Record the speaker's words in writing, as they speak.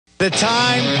The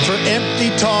time for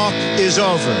empty talk is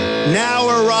over.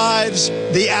 Now arrives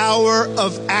the hour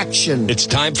of action. It's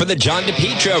time for the John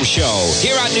DePietro Show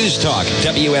here on News Talk,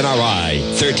 WNRI,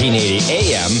 1380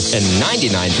 AM and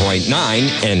 99.9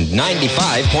 and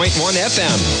 95.1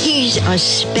 FM. He's a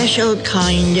special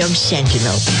kind of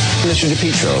sentinel. Mr.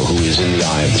 DePietro, who is in the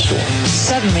eye of the storm.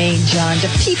 Suddenly, John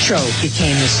DePietro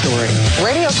became the story.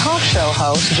 Radio talk show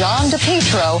host John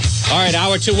DePietro. All right,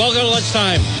 hour two. Welcome to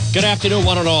lunchtime. Good afternoon,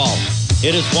 one and all.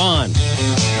 It is Juan,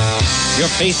 your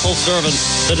faithful servant,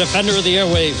 the defender of the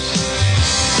airwaves,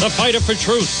 the fighter for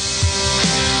truth.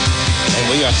 And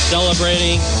we are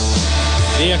celebrating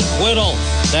the acquittal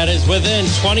that is within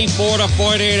 24 to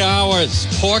 48 hours.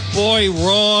 Pork Boy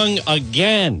wrong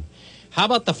again. How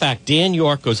about the fact Dan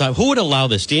York goes on? Who would allow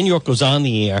this? Dan York goes on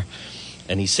the air,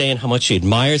 and he's saying how much he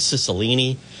admires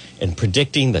Cicilline and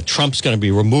predicting that Trump's going to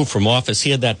be removed from office.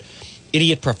 He had that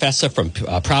idiot professor from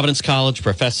Providence College,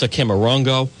 Professor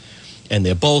Camerongo, and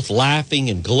they're both laughing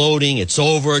and gloating. It's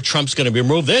over. Trump's going to be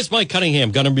removed. There's Mike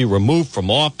Cunningham going to be removed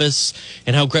from office.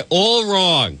 And how great. All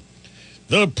wrong.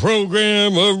 The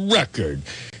program of record.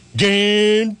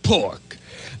 Dan Pork.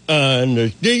 On the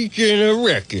station of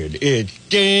record. It's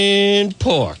Dan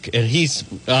Pork. And he's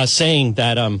saying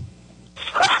that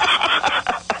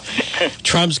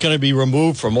Trump's going to be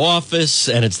removed from office,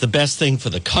 and it's the best thing for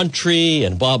the country,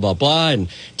 and blah, blah, blah, and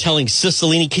telling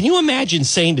Cicilline. Can you imagine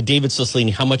saying to David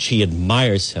Cicilline how much he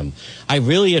admires him? I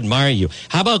really admire you.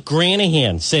 How about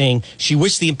Granahan saying she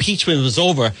wished the impeachment was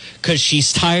over because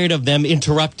she's tired of them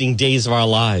interrupting days of our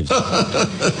lives?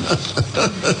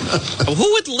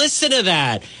 Who would listen to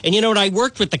that? And you know what? I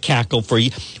worked with the Cackle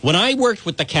when I worked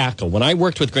with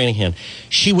Granahan,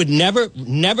 she would never,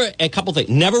 a couple things,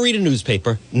 never read a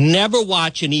newspaper, never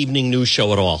watch an evening news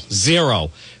show at all.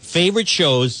 Zero. Favorite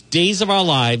shows, Days of Our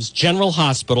Lives, General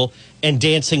Hospital, and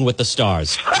Dancing with the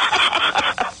Stars.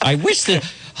 I wish that,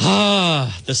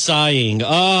 the sighing,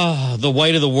 the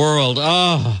white of the world,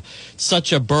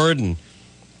 such a burden.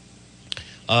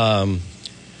 I'm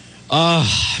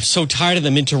so tired of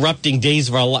them interrupting Days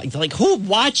of Our Lives. Like, who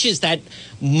watches that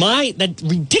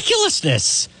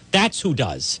ridiculousness? That's who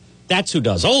does.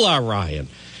 Hola, Ryan.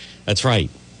 That's right.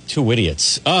 Two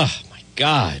idiots. Oh, my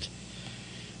God.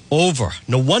 Over.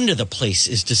 No wonder the place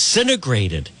is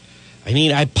disintegrated. I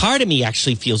mean, part of me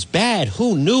actually feels bad.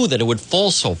 Who knew that it would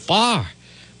fall so far?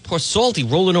 Poor Salty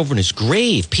rolling over in his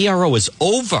grave. PRO is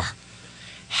over.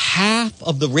 Half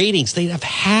of the ratings. They'd have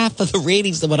half of the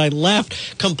ratings than when I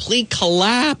left. Complete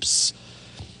collapse.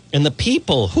 And the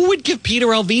people, who would give Peter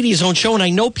Alviti his own show? And I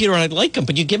know Peter and I like him,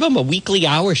 but you give him a weekly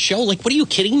hour show? Like, what are you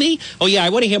kidding me? Oh, yeah, I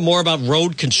want to hear more about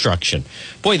road construction.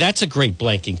 Boy, that's a great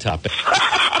blanking topic.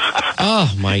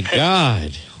 Oh, my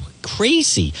God.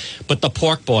 Crazy. But the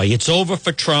Pork Boy, it's over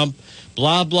for Trump.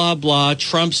 Blah, blah, blah.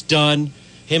 Trump's done.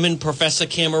 Him and Professor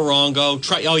Camerongo.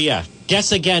 Oh, yeah.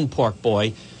 Guess again, Pork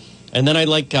Boy. And then I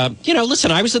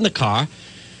listen, I was in the car.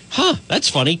 That's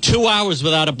funny. 2 hours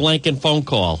without a blanking phone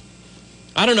call.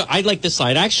 I don't know. I like this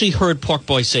line. I actually heard Pork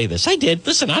Boy say this. I did.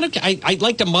 Listen, I'd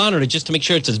like to monitor just to make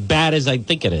sure it's as bad as I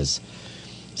think it is.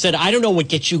 Said, I don't know what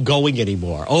gets you going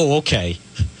anymore. Oh, okay.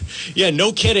 Yeah,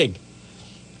 no kidding.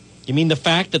 You mean the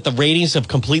fact that the ratings have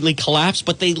completely collapsed,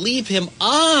 but they leave him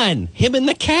on, him in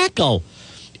the Cackle,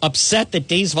 upset that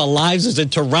Days of Our Lives is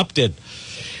interrupted.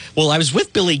 Well, I was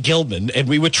with Billy Gilman, and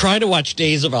we were trying to watch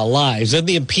Days of Our Lives, and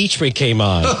the impeachment came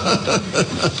on.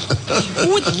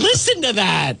 Who would listen to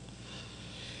that?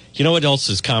 You know what else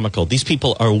is comical? These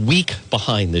people are a week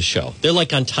behind this show. They're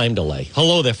like on time delay.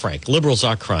 Hello there, Frank. Liberals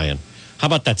are crying. How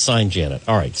about that sign, Janet?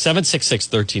 All right,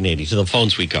 766-1380. To the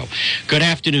phones we go. Good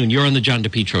afternoon. You're on the John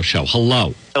DePietro Show.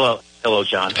 Hello. Hello,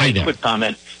 John. Hi there. Quick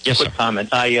comment. Yes, quick sir. comment.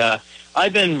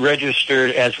 I've been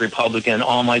registered as Republican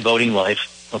all my voting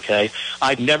life, okay?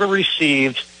 I've never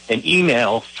received an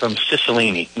email from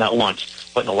Cicilline, not once.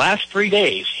 But in the last 3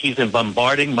 days, he's been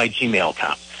bombarding my Gmail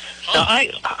account. Now,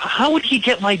 how would he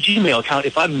get my Gmail account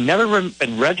if I've never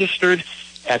been registered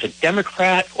as a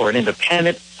Democrat or an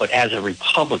independent, but as a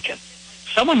Republican?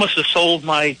 Someone must have sold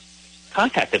my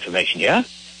contact information, yeah?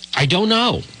 I don't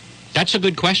know. That's a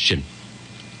good question.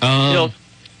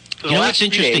 What's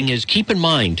interesting is, keep in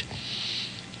mind,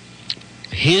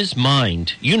 his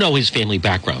mind, you know his family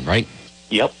background, right?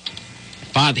 Yep.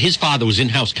 His father was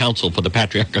in-house counsel for the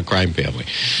Patriarca crime family.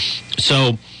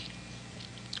 So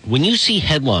when you see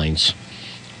headlines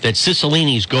that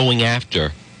Cicilline's going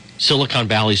after Silicon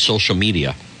Valley's social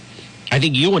media, I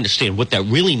think you understand what that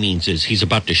really means is he's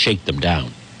about to shake them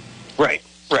down. Right.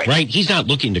 He's not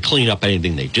looking to clean up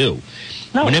anything they do.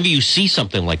 No. Whenever you see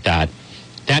something like that,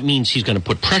 that means he's going to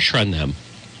put pressure on them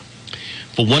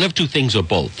for one of two things or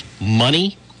both: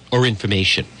 money or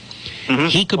information.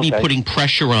 He could be putting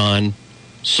pressure on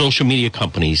social media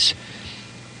companies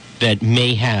that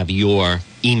may have your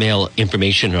email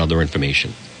information and other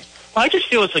information. I just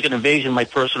feel it's like an invasion of my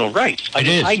personal rights.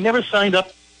 I never signed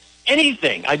up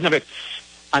anything. I've never,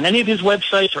 on any of his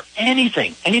websites or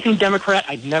anything Democrat,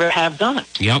 I'd never have done.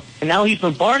 Yep. And now he's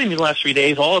bombarding me the last 3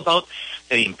 days all about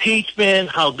the impeachment,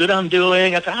 how good I'm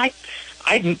doing.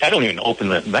 I don't even open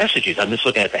the messages. I'm just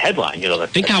looking at the headline.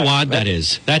 Think how odd that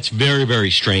is. That's very, very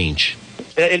strange.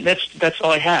 That's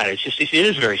all I had. It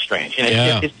is very strange.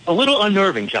 And it's a little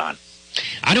unnerving, John.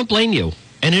 I don't blame you.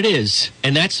 And it is.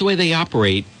 And that's the way they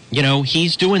operate.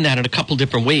 He's doing that in a couple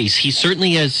different ways. He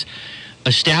certainly has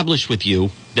established with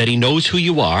you that he knows who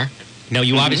you are. Now,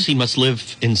 you obviously must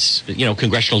live in,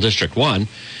 Congressional District 1.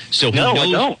 So he knows.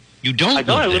 I don't. You don't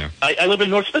live there. I live in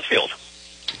North Smithfield.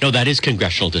 No, that is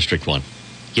Congressional District 1.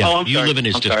 Yeah, I'm you sorry. live in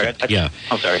his district.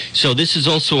 I'm sorry. So this is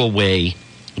also a way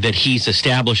that he's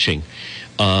establishing.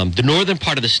 The northern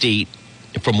part of the state,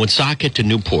 from Woonsocket to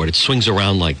Newport, it swings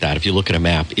around like that. If you look at a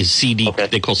map, is CD. Okay.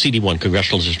 They call CD1,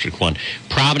 Congressional District 1.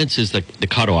 Providence is the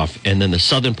cutoff, and then the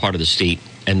southern part of the state,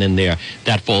 and then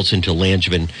that falls into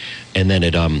Langevin, and then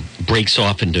it breaks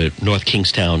off into North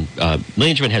Kingstown.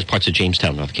 Langevin has parts of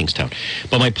Jamestown, North Kingstown.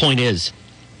 But my point is,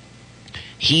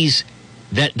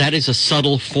 that is a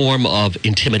subtle form of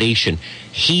intimidation.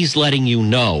 He's letting you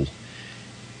know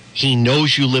he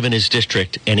knows you live in his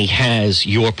district and he has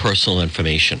your personal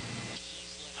information.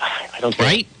 I don't think,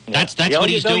 right? Yeah. That's what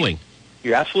he's doing.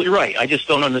 You're absolutely right. I just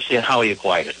don't understand how he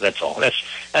acquired it. That's all.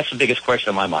 That's the biggest question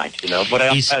in my mind. But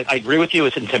I agree with you.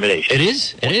 It's intimidation. It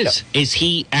is. It is. Yeah. Is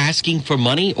he asking for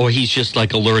money, or he's just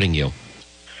like alerting you?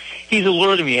 He's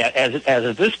alerting me. As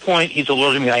at this point, he's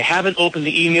alerting me. I haven't opened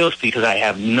the emails because I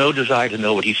have no desire to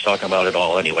know what he's talking about at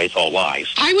all anyway. It's all lies.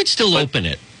 I would still open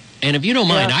it. And if you don't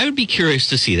mind, I would be curious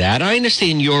to see that. I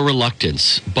understand your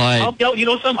reluctance, but...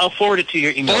 I'll forward it to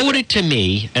your email. Forward it to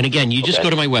me. And again, you just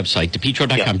go to my website,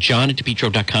 DePietro.com,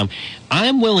 John@DePietro.com.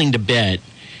 I'm willing to bet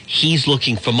he's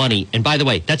looking for money. And by the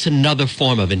way, that's another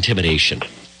form of intimidation.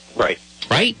 Right.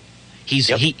 Right?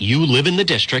 You live in the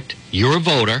district. You're a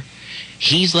voter.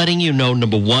 He's letting you know,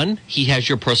 number one, he has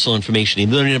your personal information,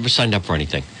 even though he never signed up for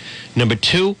anything. Number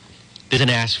two, there's an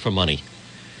ask for money.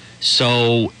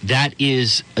 So that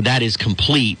is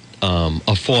complete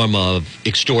a form of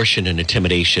extortion and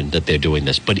intimidation that they're doing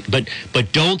this.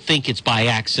 But don't think it's by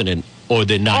accident or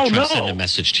they're not trying to send a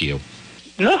message to you.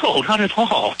 No, not at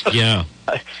all. Yeah.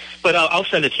 But I'll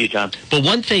send it to you, John. But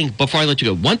one thing, before I let you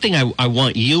go, one thing I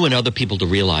want you and other people to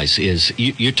realize is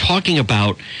you're talking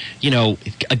about,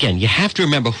 again, you have to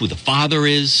remember who the father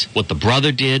is, what the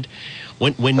brother did.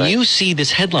 When you see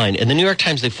this headline, and the New York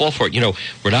Times, they fall for it,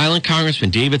 Rhode Island Congressman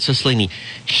David Cicilline,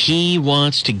 he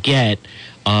wants to get,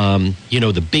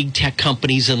 the big tech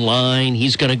companies in line.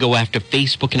 He's going to go after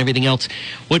Facebook and everything else.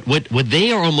 What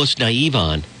they are almost naive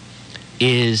on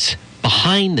is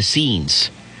behind the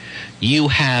scenes. You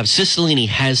have, Cicilline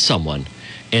has someone,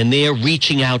 and they're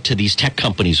reaching out to these tech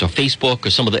companies or Facebook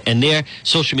or and their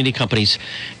social media companies,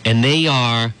 and they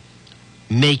are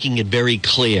making it very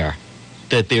clear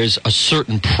that there's a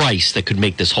certain price that could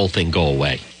make this whole thing go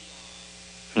away.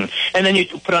 And then you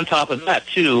put on top of that,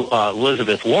 too,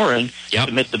 Elizabeth Warren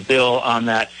submit the bill on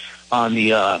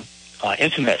the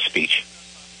internet speech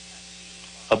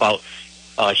about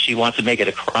she wants to make it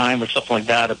a crime or something like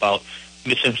that about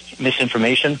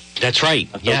misinformation. That's right.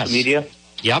 On social media.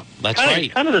 Yep, that's right.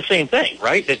 Kind of the same thing,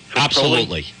 right?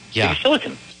 Absolutely. Yeah.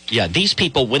 Silicon. Yeah, these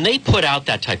people, when they put out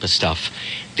that type of stuff,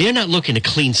 they're not looking to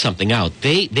clean something out.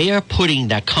 They are putting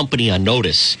that company on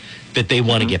notice that they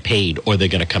want to get paid or they're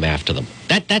going to come after them.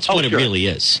 That's what it really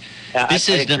is. I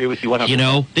agree with you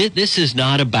 100%. This is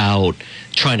not about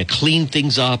trying to clean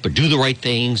things up or do the right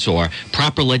things or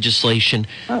proper legislation.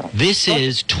 This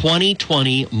is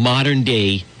 2020 modern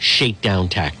day shakedown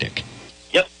tactic.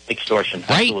 Yep, extortion.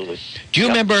 Right? Absolutely. Do you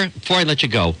remember, before I let you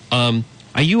go,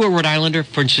 are you a Rhode Islander,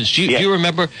 for instance? Do you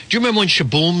remember when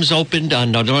Shaboom's opened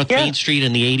on North Main Street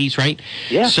in the 80s, right?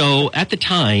 Yeah. So at the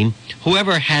time,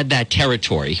 whoever had that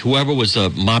territory, whoever was the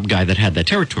mob guy that had that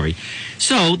territory,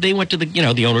 so they went to the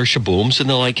owner of Shaboom's and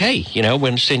they're like, hey, we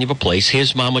understand you have a place.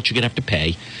 Here's, Mom, what you're going to have to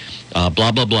pay,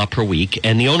 blah, blah, blah per week.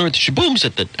 And the owner of the Shaboom's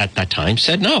at that time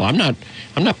said, no, I'm not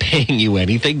paying you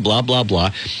anything, blah, blah,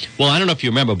 blah. Well, I don't know if you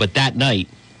remember, but that night,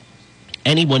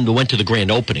 anyone who went to the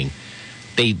grand opening,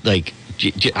 they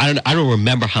I don't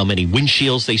remember how many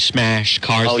windshields they smashed,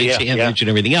 cars they damaged, and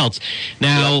everything else.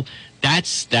 Now,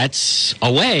 that's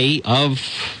a way of,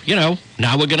 now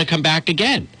we're going to come back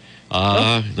again.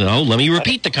 No, let me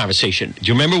repeat the conversation. Do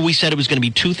you remember we said it was going to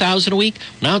be $2,000 a week?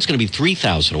 Now it's going to be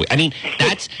 $3,000 a week. I mean,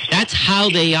 that's how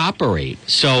they operate.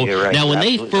 So right. now when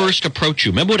they Absolutely first approach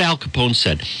you, remember what Al Capone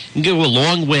said? You can go a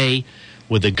long way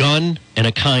with a gun and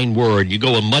a kind word. You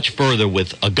go much further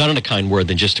with a gun and a kind word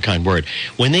than just a kind word.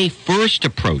 When they first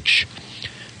approach,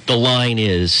 the line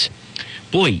is,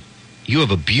 boy, you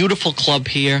have a beautiful club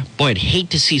here. Boy, I'd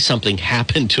hate to see something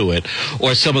happen to it,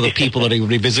 or some of the people that are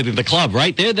revisiting the club,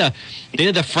 right? They're the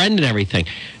friend and everything.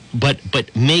 But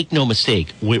make no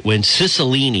mistake, when David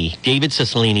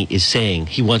Cicilline is saying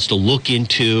he wants to look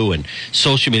into and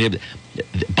social media,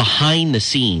 behind the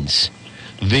scenes,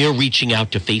 they're reaching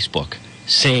out to Facebook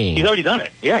saying... He's already done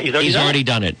it. Yeah, he's already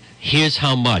done it. Here's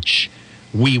how much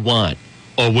we want,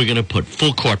 or we're going to put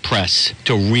full court press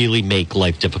to really make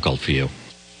life difficult for you.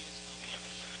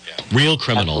 Real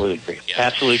criminal.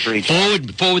 Absolutely agree.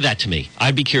 Forward that to me.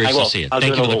 I'd be curious to see it.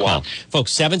 Thank you for the call.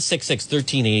 Folks,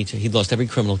 766-1380. He lost every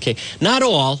criminal case. Not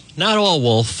all,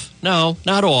 Wolf. No,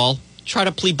 not all. Try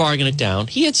to plea bargain it down.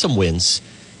 He had some wins.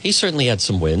 He certainly had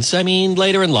some wins. I mean,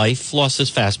 later in life, lost his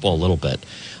fastball a little bit.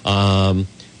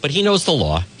 But he knows the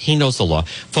law.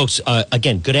 Folks,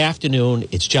 again, good afternoon.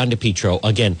 It's John DePietro.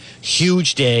 Again,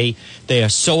 huge day. They are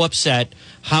so upset.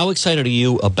 How excited are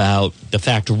you about the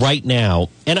fact right now?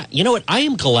 And you know what? I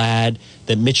am glad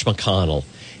that Mitch McConnell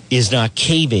is not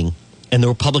caving, and the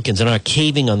Republicans are not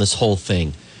caving on this whole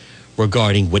thing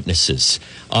regarding witnesses.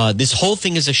 This whole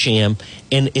thing is a sham.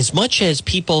 And as much as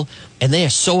people, and they are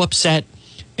so upset,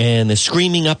 and they're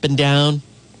screaming up and down,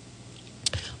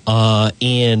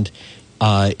 and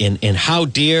how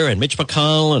dare, and Mitch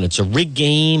McConnell, and it's a rigged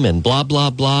game, and blah,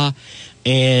 blah, blah.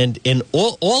 And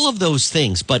all of those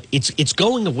things, but it's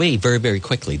going away very, very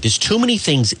quickly. There's too many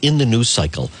things in the news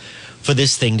cycle for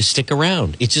this thing to stick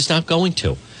around. It's just not going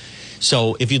to.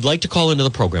 So if you'd like to call into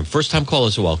the program, first-time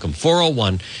callers are welcome.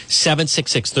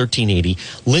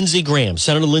 401-766-1380. Lindsey Graham,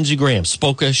 Senator Lindsey Graham,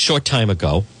 spoke a short time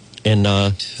ago. And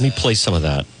let me play some of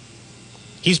that.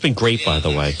 He's been great, by the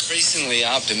way. Increasingly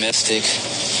optimistic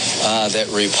that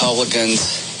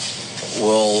Republicans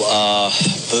will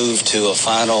move to a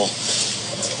final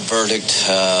verdict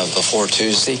before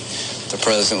Tuesday. The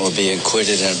president will be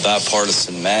acquitted in a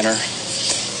bipartisan manner.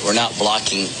 We're not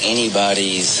blocking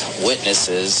anybody's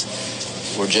witnesses.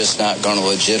 We're just not going to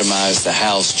legitimize the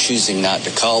House choosing not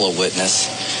to call a witness,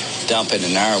 dump it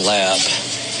in our lap,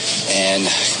 and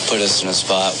put us in a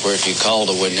spot where if you called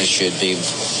a witness, you'd be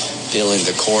dealing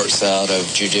the courts out of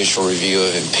judicial review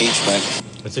of impeachment.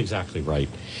 That's exactly right.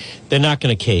 They're not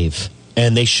going to cave,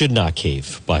 and they should not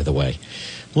cave, by the way.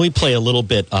 Let me play a little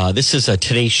bit. This is a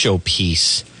Today Show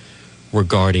piece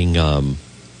regarding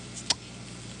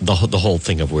the whole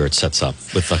thing of where it sets up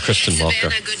with Kristen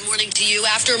Welker. Savannah, good morning to you.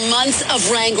 After months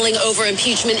of wrangling over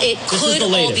impeachment, it could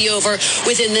all be over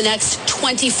within the next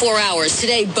 24 hours.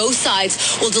 Today, both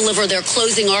sides will deliver their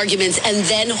closing arguments and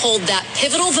then hold that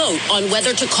pivotal vote on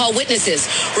whether to call witnesses.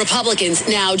 Republicans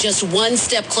now just one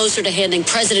step closer to handing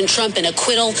President Trump an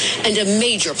acquittal and a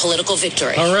major political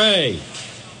victory. Hooray!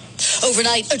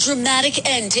 Overnight, a dramatic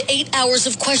end to 8 hours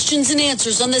of questions and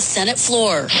answers on the Senate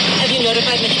floor. Have you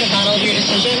notified Mitch McConnell of your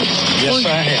decision? Yes,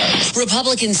 I have.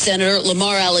 Republican Senator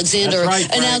Lamar Alexander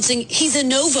announcing he's a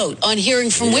no vote on hearing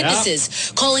from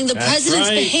witnesses, calling the president's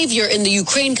behavior in the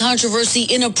Ukraine controversy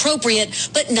inappropriate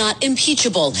but not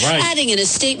impeachable. Adding in a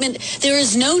statement, there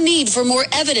is no need for more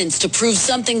evidence to prove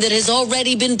something that has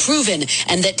already been proven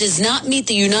and that does not meet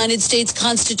the United States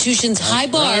Constitution's high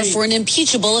bar for an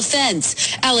impeachable offense.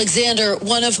 Alexander,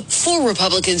 one of 4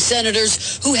 Republican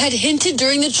senators who had hinted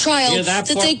during the trial that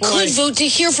they could vote to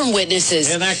hear from witnesses.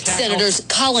 Senators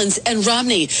Collins and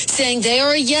Romney saying they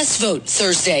are a yes vote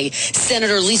Thursday.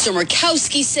 Senator Lisa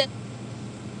Murkowski said...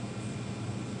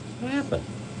 What happened?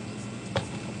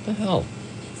 What the hell?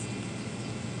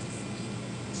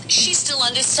 She's still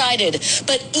undecided.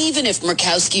 But even if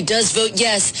Murkowski does vote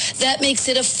yes, that makes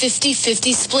it a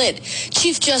 50-50 split.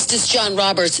 Chief Justice John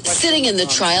Roberts, sitting in the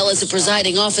trial as a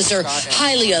presiding officer,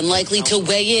 highly unlikely to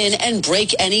weigh in and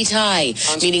break any tie,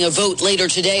 meaning a vote later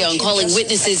today on calling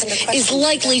witnesses is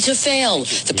likely to fail.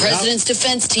 The president's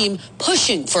defense team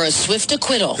pushing for a swift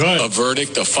acquittal. A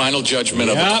verdict, a final judgment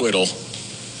of acquittal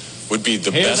would be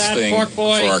the best thing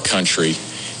for our country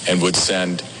and would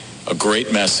send a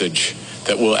great message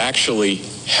that will actually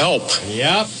help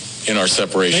in our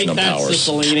separation of powers.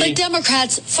 But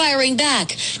Democrats firing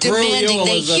back, demanding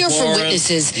they hear from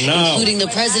witnesses, including the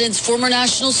president's former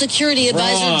national security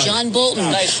advisor, John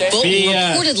Bolton. Bolton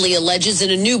reportedly alleges in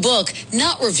a new book,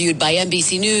 not reviewed by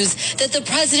NBC News, that the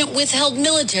president withheld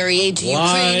military aid to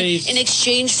Ukraine in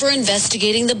exchange for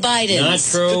investigating the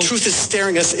Bidens. The truth is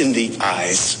staring us in the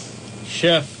eyes.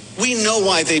 Schiff. We know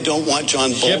why they don't want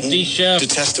John Bolton to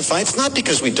testify. It's not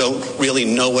because we don't really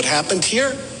know what happened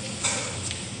here.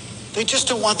 They just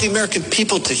don't want the American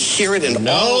people to hear it in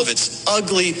all of its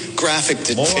ugly, graphic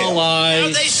detail.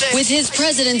 With his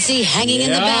presidency hanging in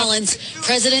the balance,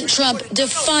 President Trump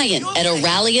defiant at a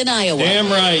rally in Iowa. Damn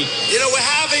right. You know, we're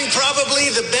having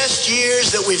probably the best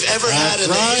years that we've ever had in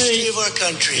the history of our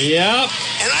country. Yep.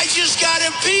 And I just got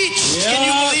impeached. Yep. Can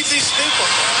you believe these people?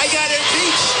 I got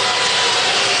impeached.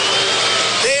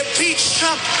 They impeached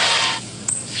Trump.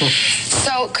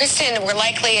 So, Kristen, we're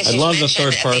likely, as you mentioned,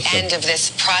 at the end of this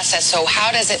process. So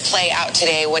how does it play out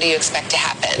today? What do you expect to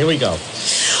happen? Here we go.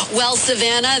 Well,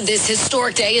 Savannah, this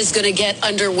historic day is going to get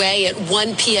underway at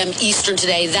 1 p.m. Eastern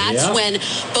today. That's when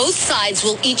both sides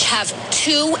will each have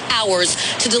 2 hours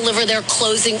to deliver their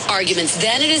closing arguments.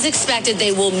 Then it is expected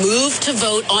they will move to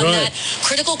vote on that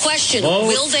critical question.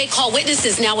 Will they call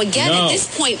witnesses? Now, again, at this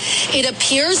point, it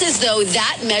appears as though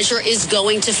that measure is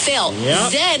going to fail.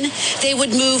 Then they would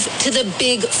move to the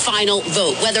big final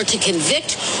vote, whether to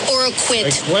convict or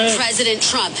acquit President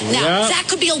Trump. Now, that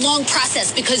could be a long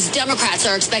process because Democrats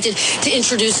are expected to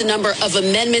introduce a number of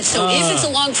amendments. So if it's a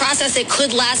long process, it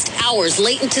could last hours,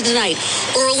 late into tonight,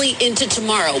 early into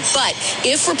tomorrow. But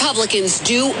if Republicans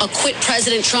do acquit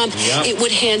President Trump, it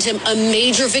would hand him a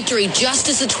major victory just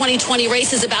as the 2020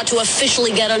 race is about to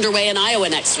officially get underway in Iowa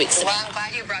next week. Well, I'm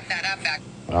glad you brought that up.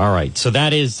 All right, so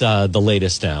that is the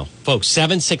latest now. Folks,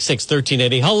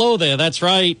 766-1380. Hello there, that's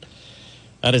right.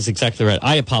 That is exactly right.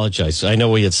 I apologize. I know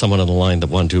we had someone on the line that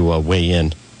wanted to weigh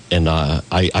in, and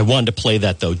I wanted to play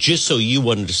that, though, just so you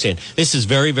would understand. This is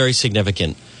very, very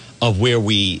significant of where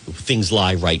things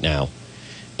lie right now,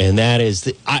 and that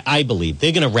is, I believe,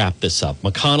 they're going to wrap this up.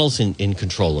 McConnell's in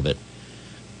control of it,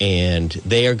 and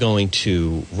they are going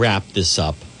to wrap this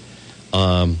up.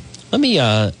 I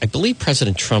believe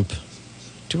President Trump...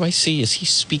 Do I see? Is he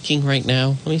speaking right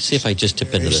now? Let me see if I just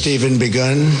tip into this. Stephen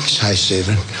Begun. Hi,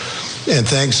 Stephen. And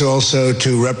thanks also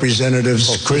to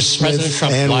Representatives Chris Smith,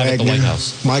 Ann Wagner,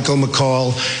 Michael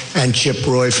McCall, and Chip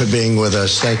Roy for being with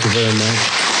us. Thank you very much.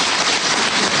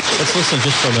 Let's listen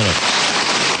just for a minute.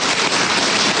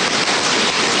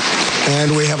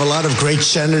 And we have a lot of great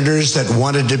senators that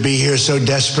wanted to be here so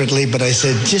desperately, but I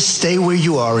said, just stay where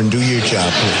you are and do your job,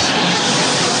 please.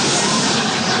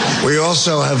 We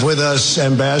also have with us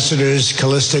Ambassadors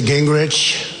Callista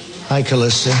Gingrich. Hi,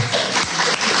 Callista.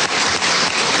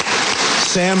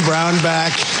 Sam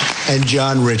Brownback and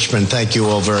John Richmond. Thank you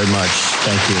all very much.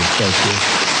 Thank you.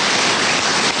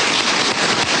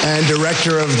 And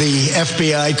Director of the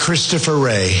FBI, Christopher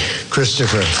Wray.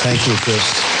 Christopher, thank you,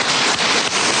 Chris.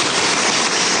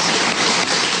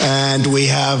 And we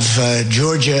have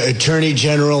Georgia Attorney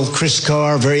General Chris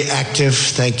Carr, very active.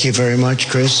 Thank you very much,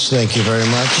 Chris. Thank you very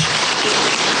much.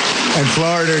 And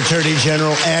Florida Attorney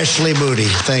General Ashley Moody.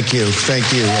 Thank you.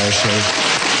 Thank you, Ashley.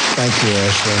 Thank you,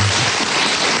 Ashley.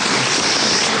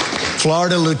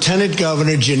 Florida Lieutenant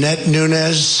Governor Jeanette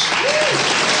Nunes.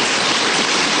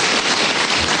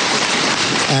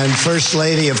 And First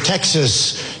Lady of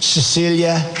Texas,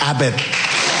 Cecilia Abbott.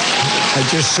 I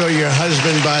just saw your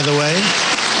husband, by the way.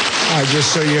 I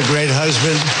just saw your great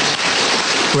husband,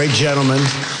 great gentleman,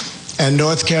 and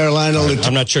North Carolina.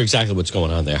 I'm not sure exactly what's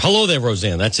going on there. Hello there,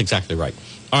 Roseanne. That's exactly right.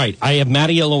 All right, I have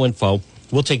Matty Yellow info.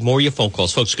 We'll take more of your phone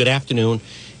calls. Folks, good afternoon.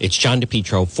 It's John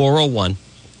DePietro,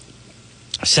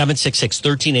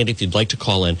 401-766-1380 if you'd like to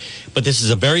call in. But this is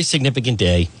a very significant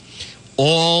day.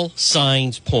 All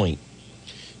signs point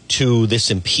to this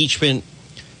impeachment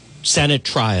Senate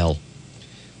trial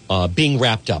being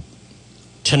wrapped up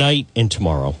tonight and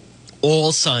tomorrow.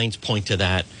 All signs point to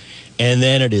that. And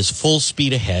then it is full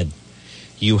speed ahead.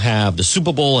 You have the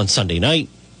Super Bowl on Sunday night.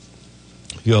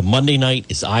 You have Monday night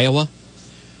is Iowa.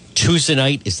 Tuesday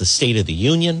night is the State of the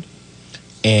Union.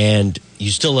 And you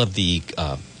still have the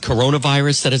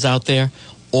coronavirus that is out there.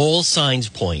 All signs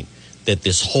point that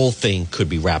this whole thing could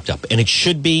be wrapped up. And it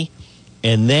should be.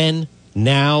 And then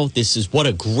now this is what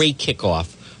a great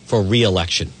kickoff for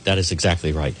re-election. That is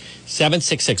exactly right.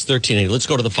 766-1380. Let's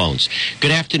go to the phones.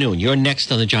 Good afternoon. You're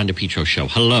next on the John DePietro Show.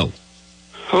 Hello.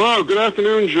 Hello. Good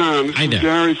afternoon, John. This is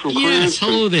Gary from Cranston. Yes.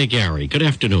 Hello there, Gary. Good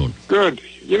afternoon. Good.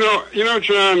 You know,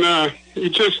 John. You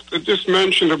just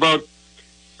mentioned about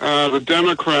the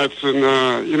Democrats, and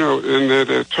and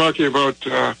they're talking about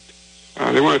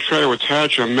they want to try to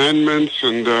attach amendments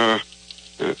and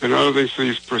all these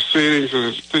proceedings,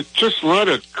 and just let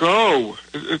it go.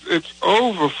 It's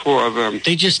over for them.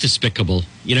 They're just despicable.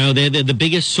 You know, they're the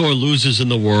biggest sore losers in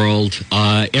the world.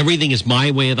 Everything is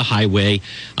my way or the highway.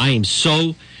 I am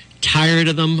so tired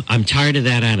of them. I'm tired of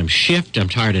that Adam Schiff. I'm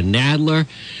tired of Nadler,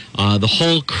 the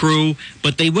whole crew.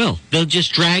 But they will. They'll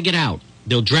just drag it out.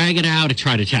 They'll drag it out and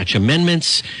try to attach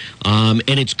amendments. And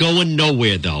it's going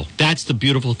nowhere, though. That's the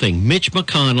beautiful thing. Mitch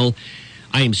McConnell,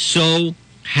 I am so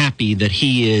happy that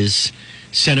he is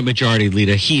Senate Majority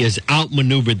Leader. He has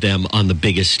outmaneuvered them on the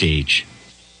biggest stage.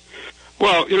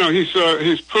 Well,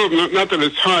 he's proven, not that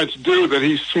it's hard to do, that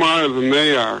he's smarter than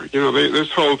they are.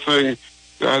 This whole thing,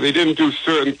 they didn't do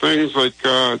certain things like,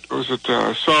 Saul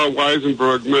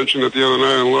Weisenberg mentioned it the other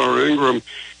night and Laura Ingraham,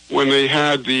 when they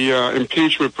had the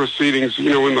impeachment proceedings, in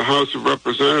the House of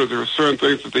Representatives. There were certain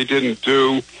things that they didn't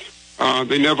do.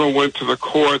 They never went to the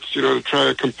courts, to try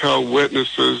to compel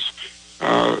witnesses.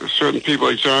 Certain people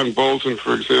like John Bolton,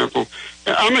 for example.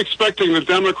 I'm expecting the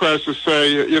Democrats to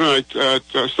say,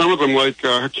 some of them like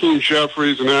Hakeem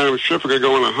Jeffries and Adam Schiff are going to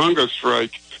go on a hunger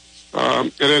strike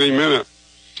at any minute.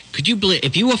 Could you believe,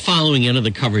 if you were following any of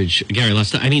the coverage, Gary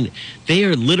Lester, I mean, they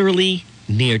are literally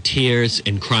near tears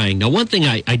and crying. Now, one thing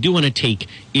I do want to take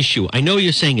issue, I know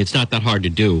you're saying it's not that hard to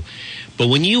do, but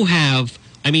when you have,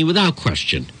 without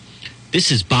question,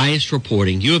 this is biased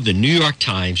reporting. You have the New York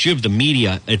Times, you have the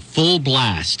media at full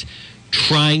blast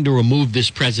trying to remove this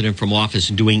president from office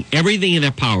and doing everything in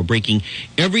their power, breaking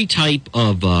every type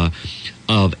of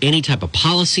any type of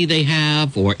policy they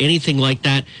have or anything like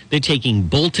that. They're taking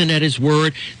Bolton at his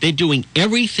word. They're doing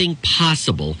everything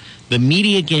possible. The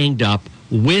media ganged up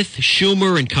with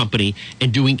Schumer and company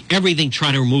and doing everything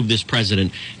trying to remove this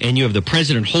president. And you have the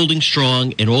president holding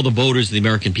strong and all the voters, the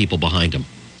American people behind him.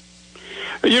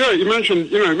 You mentioned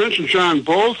John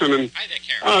Bolton, and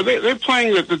they're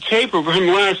playing the tape of him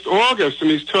last August,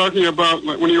 and he's talking about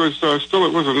when he was still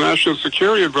a national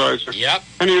security advisor. Yep.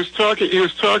 And he was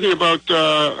talking about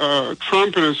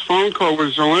Trump and his phone call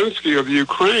with Zelensky of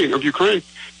Ukraine,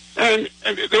 and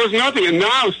there was nothing. And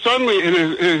now suddenly in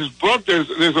his book,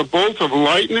 there's a bolt of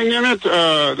lightning in it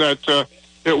that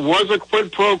it was a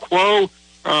quid pro quo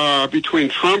between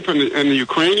Trump and the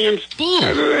Ukrainians.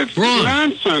 It's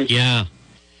nonsense. Yeah.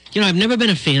 I've never been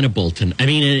a fan of Bolton.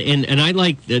 And I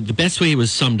like the best way it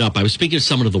was summed up. I was speaking to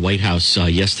someone at the White House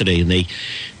yesterday, and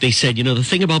they said, the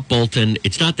thing about Bolton,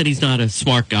 it's not that he's not a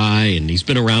smart guy and he's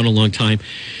been around a long time,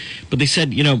 but they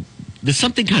said, there's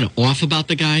something kind of off about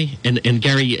the guy. And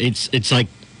Gary, it's like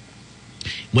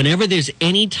whenever there's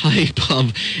any type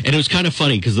of, and it was kind of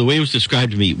funny because the way it was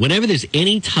described to me, whenever there's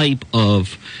any type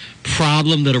of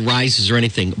problem that arises or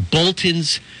anything,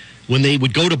 when they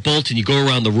would go to Bolton, you go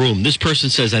around the room. This person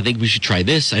says, I think we should try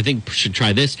this. I think we should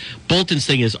try this. Bolton's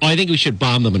thing is, I think we should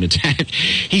bomb them and attack.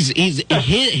 He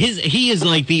is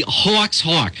like the hawk's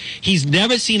hawk. He's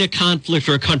never seen a conflict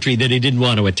or a country that he didn't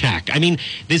want to attack.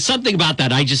 There's something about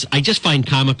that I just find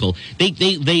comical.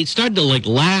 They started to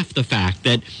laugh the fact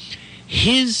that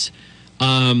his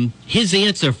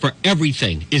answer for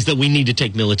everything is that we need to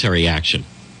take military action.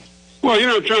 Well,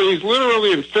 John, he's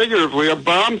literally and figuratively a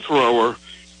bomb thrower.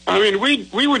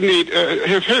 We would need,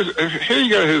 if he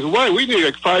got his way, we'd need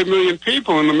like 5 million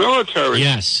people in the military.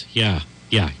 Yes, yeah.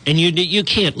 And you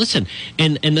can't, listen,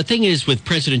 and the thing is with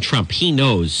President Trump, he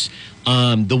knows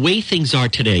the way things are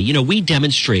today. We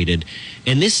demonstrated,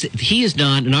 and he is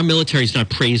not, and our military is not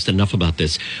praised enough about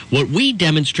this. What we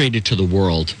demonstrated to the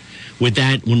world with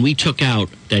that, when we took out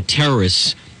that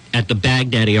terrorist at the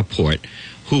Baghdad airport,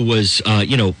 who was,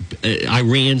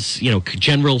 Iran's,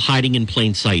 general hiding in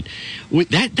plain sight.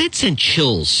 That sent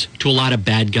chills to a lot of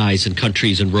bad guys in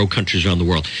countries and rogue countries around the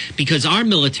world. Because our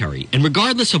military, and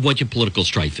regardless of what your political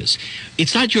strife is,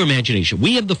 it's not your imagination.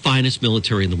 We have the finest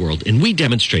military in the world, and we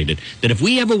demonstrated that if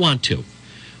we ever want to,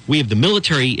 we have the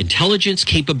military intelligence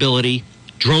capability,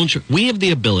 drones. We have the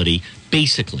ability,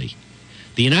 basically.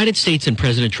 The United States and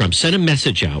President Trump sent a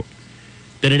message out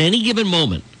that at any given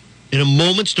moment, in a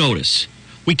moment's notice,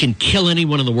 we can kill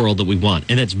anyone in the world that we want.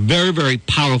 And that's very, very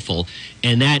powerful.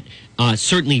 And that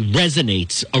certainly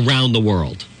resonates around the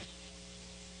world.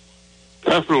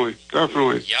 Definitely.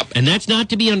 Yep. And that's not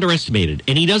to be underestimated.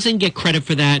 And he doesn't get credit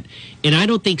for that. And I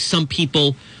don't think some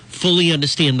people fully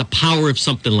understand the power of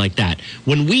something like that.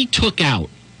 When we took out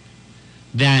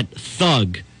that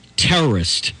thug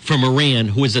terrorist from Iran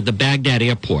who was at the Baghdad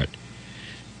airport,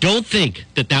 don't think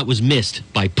that was missed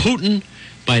by Putin,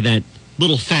 by that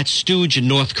little fat stooge in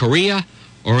North Korea,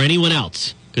 or anyone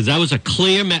else, because that was a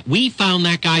clear we found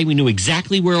that guy. We knew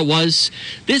exactly where it was.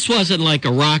 This wasn't like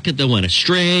a rocket that went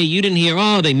astray. You didn't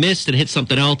hear, they missed and hit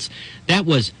something else. That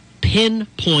was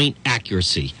pinpoint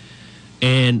accuracy.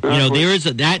 And there is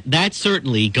that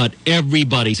certainly got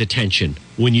everybody's attention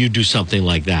when you do something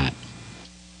like that.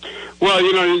 Well,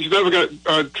 he's never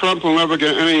got Trump will never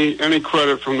get any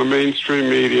credit from the mainstream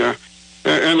media.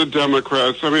 and the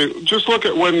Democrats. I mean, just look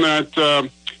at when the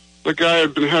guy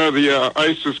had been head of the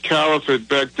ISIS Caliphate,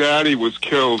 Baghdadi, was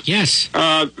killed. Yes.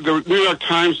 The New York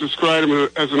Times described him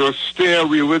as an austere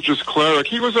religious cleric.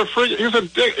 He was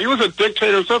a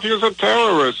dictator himself. He was a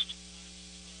terrorist.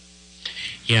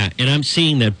 Yeah, and I'm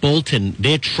seeing that Bolton,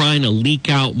 they're trying to leak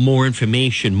out more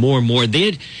information, more and more.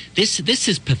 This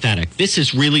is pathetic. This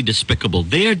is really despicable.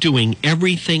 They're doing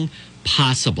everything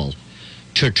possible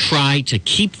to try to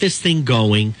keep this thing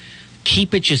going,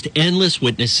 keep it just endless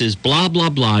witnesses, blah, blah,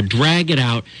 blah, drag it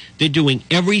out. They're doing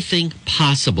everything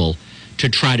possible to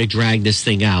try to drag this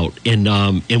thing out and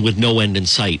with no end in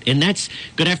sight. And that's,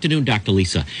 good afternoon, Dr.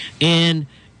 Lisa. And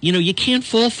you know, you can't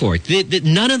fall for it.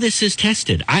 None of this is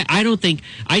tested. I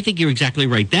think you're exactly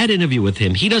right. That interview with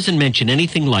him, he doesn't mention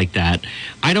anything like that.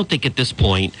 I don't think at this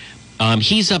point,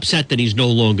 he's upset that he's no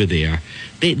longer there.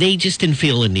 They just didn't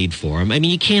feel a need for him. I mean,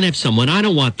 you can't have someone, I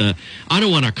don't want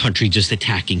our country just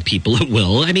attacking people at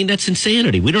will. I mean, that's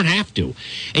insanity. We don't have to.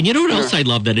 And you know what else I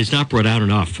love that is not brought out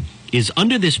enough is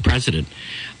under this president,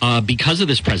 because of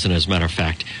this president, as a matter of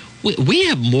fact, we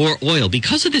have more oil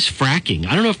because of this fracking.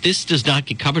 I don't know if this does not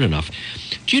get covered enough.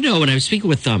 Do you know, when I was speaking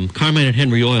with Carmine at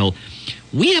Henry Oil,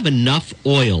 we have enough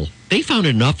oil. They found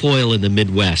enough oil in the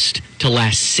Midwest to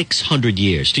last 600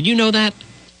 years. Did you know that?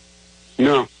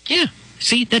 No. Yeah.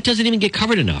 See, that doesn't even get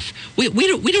covered enough. We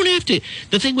don't have to.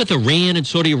 The thing with Iran and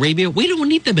Saudi Arabia, we don't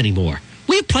need them anymore.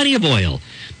 We have plenty of oil.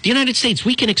 The United States,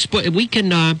 we can export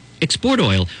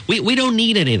oil. We don't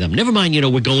need any of them. Never mind,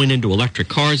 we're going into electric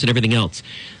cars and everything else.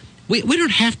 We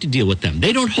don't have to deal with them.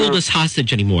 They don't hold us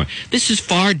hostage anymore. This is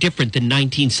far different than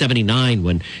 1979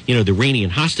 when, the Iranian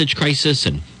hostage crisis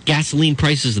and gasoline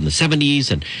prices in the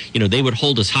 70s and, they would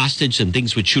hold us hostage and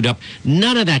things would shoot up.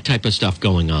 None of that type of stuff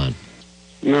going on.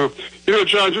 No.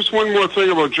 John, just one more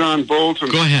thing about John Bolton.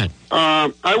 Go ahead.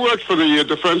 I worked for the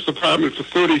Defense Department for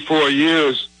 34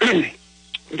 years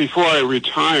before I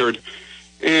retired.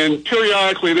 And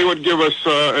periodically they would give us,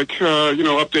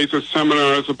 updates or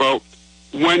seminars about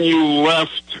when you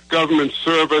left government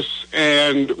service,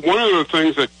 and one of the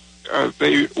things that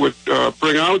they would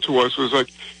bring out to us was like,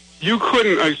 you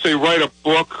couldn't, write a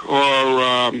book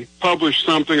or publish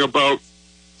something about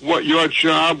what your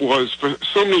job was for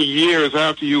so many years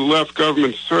after you left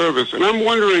government service. And I'm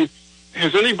wondering,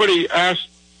 has anybody asked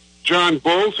John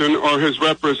Bolton or his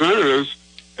representatives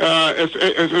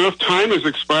if enough time has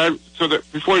expired so that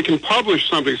before he can publish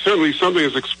something, certainly something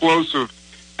as explosive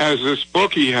as this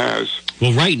book he has?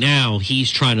 Well, right now,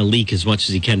 he's trying to leak as much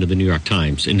as he can to the New York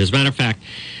Times. And as a matter of fact,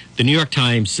 the New York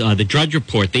Times, the Drudge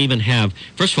Report, they even have,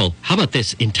 first of all, how about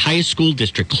this? Entire school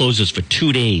district closes for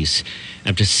 2 days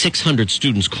after 600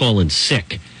 students call in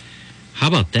sick. How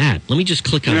about that? Let me just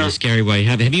click on this, Gary, while you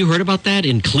have it. Have you heard about that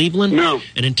in Cleveland? No.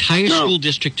 An entire school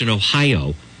district in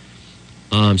Ohio.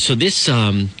 So this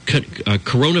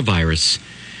coronavirus,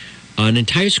 an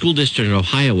entire school district in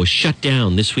Ohio was shut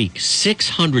down this week.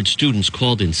 600 students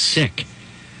called in sick.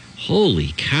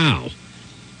 Holy cow.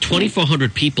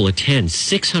 2,400 people attend.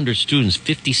 600 students,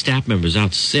 50 staff members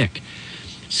out sick.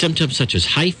 Symptoms such as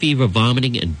high fever,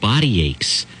 vomiting, and body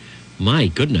aches. My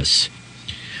goodness.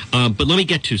 But let me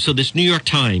get to, so this New York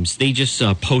Times, they just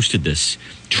posted this.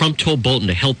 Trump told Bolton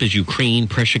to help his Ukraine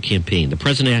pressure campaign. The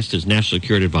president asked his national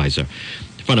security advisor,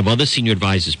 in front of other senior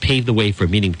advisors, pave the way for a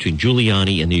meeting between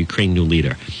Giuliani and the Ukraine new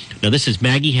leader. Now, this is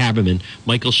Maggie Haberman,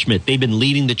 Michael Schmidt. They've been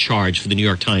leading the charge for the New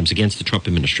York Times against the Trump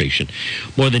administration.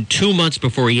 More than 2 months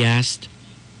before he asked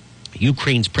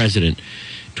Ukraine's president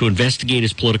to investigate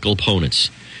his political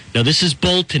opponents. Now, this is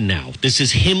Bolton now. This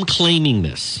is him claiming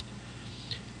this.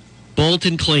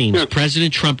 Bolton claims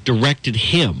President Trump directed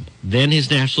him, then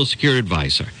his national security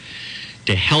advisor,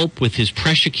 to help with his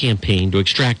pressure campaign to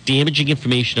extract damaging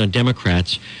information on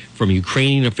Democrats from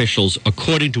Ukrainian officials,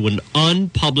 according to an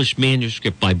unpublished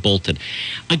manuscript by Bolton.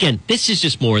 Again, this is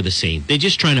just more of the same. They're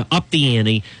just trying to up the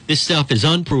ante. This stuff is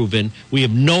unproven. We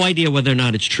have no idea whether or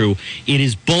not it's true. It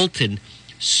is Bolton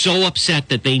so upset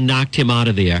that they knocked him out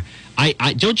of there. I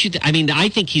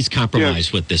think he's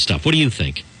compromised with this stuff. What do you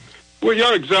think? Well,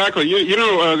 yeah, exactly.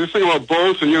 This thing about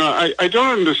Bolton, I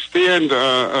don't understand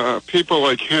people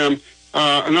like him.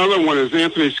 Another one is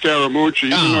Anthony Scaramucci.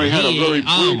 Even though he had a very brief,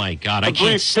 oh my God, I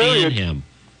can't stand him.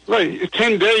 Right,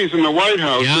 10 days in the White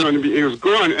House, and he was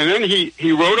gone. And then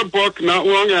he wrote a book not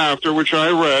long after, which I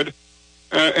read,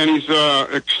 and he's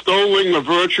extolling the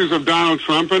virtues of Donald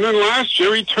Trump. And then last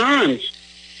year he turns.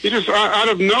 He just out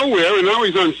of nowhere, and now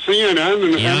he's on CNN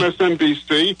and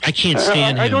MSNBC. I can't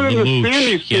stand him. I don't understand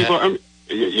these people. And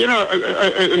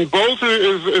Bolton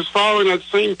is following that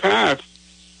same path.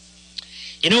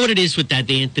 You know what it is with that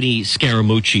Anthony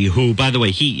Scaramucci, who, by the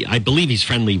way, I believe he's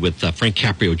friendly with Frank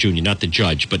Caprio Jr., not the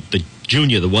judge, but the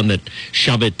junior, the one that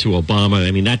shoved it to Obama. I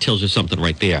mean, that tells you something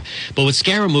right there. But with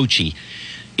Scaramucci,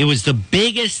 it was the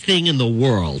biggest thing in the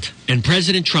world, and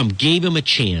President Trump gave him a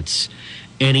chance,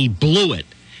 and he blew it.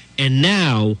 And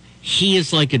now he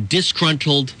is like a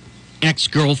disgruntled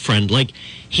ex-girlfriend. Like,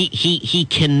 he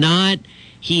cannot...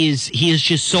 He is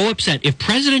just so upset. If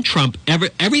President Trump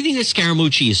everything that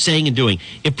Scaramucci is saying and doing,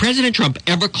 if President Trump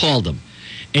ever called him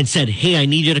and said, hey, I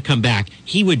need you to come back,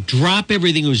 he would drop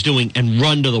everything he was doing and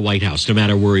run to the White House, no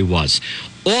matter where he was.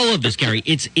 All of this, Gary,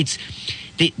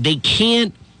 they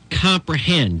can't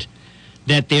comprehend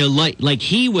that they're like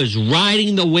he was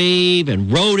riding the wave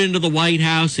and rode into the White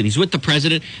House and he's with the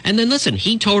president. And then, listen,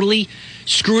 he totally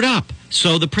screwed up.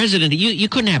 So the president, you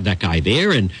couldn't have that guy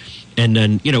there. And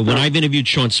then, you know, when I've interviewed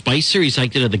Sean Spicer, he's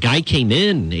like, the guy came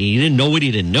in, he didn't know what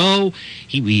he didn't know.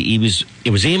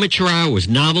 It was amateur hour, it was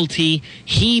novelty.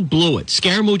 He blew it.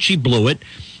 Scaramucci blew it.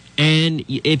 And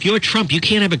if you're Trump, you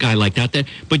can't have a guy like that.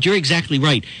 But you're exactly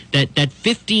right. That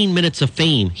 15 minutes of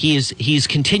fame, he's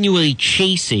continually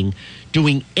chasing,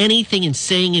 doing anything and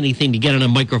saying anything to get on a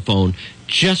microphone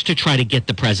just to try to get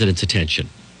the president's attention.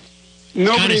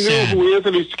 Nobody knew who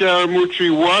Anthony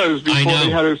Scaramucci was before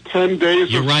he had his 10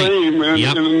 days of fame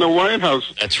in the White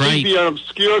House. That's right. He'd be an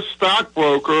obscure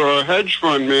stockbroker or a hedge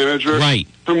fund manager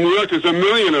from New York. There's a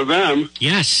million of them.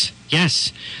 Yes.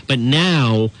 But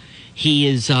now he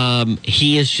is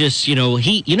just, you know what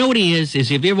he is if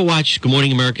you ever watch Good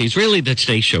Morning America, he's really the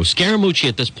Today Show. Scaramucci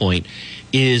at this point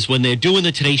is when they're doing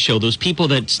the Today Show, those people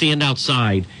that stand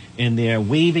outside and they're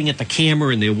waving at the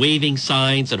camera and they're waving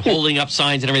signs and holding up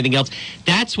signs and everything else.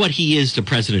 That's what he is to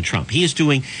President Trump. He is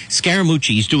doing Scaramucci.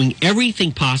 He's doing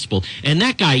everything possible. And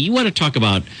that guy, you want to talk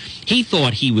about, he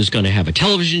thought he was going to have a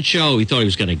television show. He thought he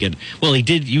was going to get, well, he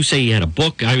did. You say he had a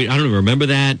book. I don't even remember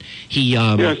that.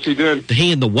 Yes, he did.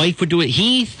 He and the wife would do it.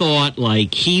 He thought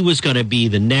like he was going to be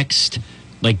the next,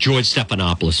 like George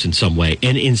Stephanopoulos in some way.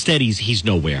 And instead he's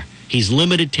nowhere. He's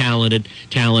limited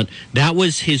talent. That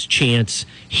was his chance.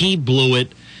 He blew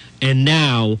it. And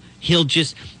now he'll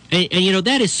just... And you know,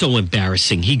 that is so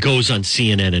embarrassing. He goes on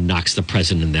CNN and knocks the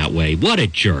president in that way. What a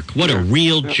jerk. What a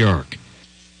real jerk.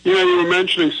 You know, you were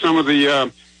mentioning some of the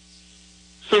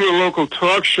local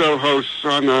talk show hosts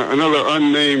on another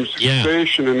unnamed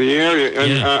station in the area.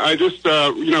 And I just,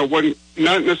 when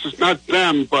not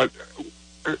them, but...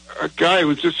 a guy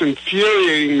who's just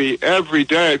infuriating me every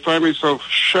day. I find myself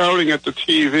shouting at the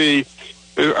TV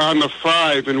on the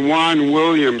 5 and Juan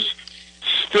Williams.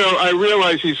 Still, I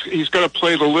realize he's got to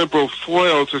play the liberal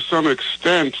foil to some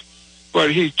extent,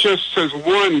 but he just says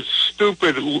one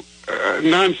stupid,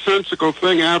 nonsensical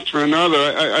thing after another.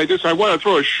 I want to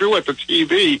throw a shoe at the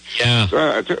TV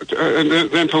and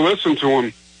then to listen to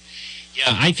him.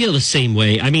 Yeah, I feel the same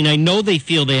way. I mean, I know they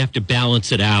feel they have to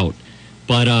balance it out.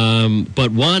 But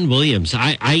Juan Williams,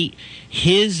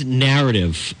 his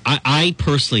narrative, I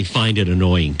personally find it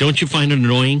annoying. Don't you find it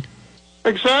annoying?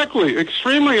 Exactly.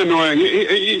 Extremely annoying.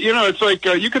 It's like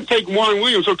you could take Juan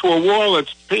Williams up to a wall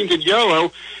that's painted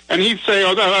yellow, and he'd say,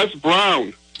 oh, that's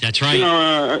brown. That's right. You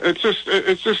know, it's just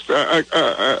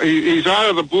he's out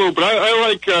of the blue. But I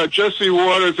like Jesse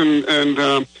Waters and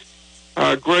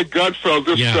Greg Gutfeld,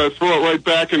 just throw it right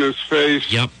back in his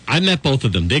face. Yep. I met both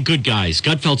of them. They're good guys.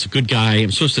 Gutfeld's a good guy.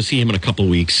 I'm supposed to see him in a couple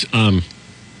of weeks.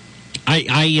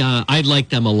 I like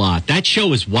them a lot. That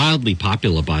show is wildly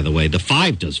popular, by the way. The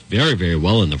 5 does very, very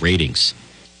well in the ratings.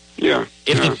 Yeah.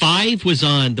 If the 5 was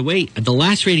on, the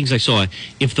last ratings I saw,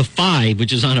 if the 5,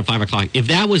 which is on at 5 o'clock, if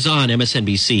that was on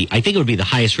MSNBC, I think it would be the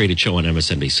highest rated show on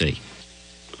MSNBC.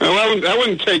 Well, that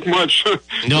wouldn't take much.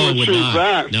 No, it would not.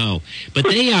 That. No, but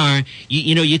they are.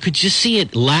 You could just see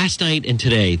it last night and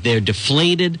today. They're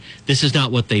deflated. This is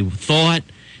not what they thought.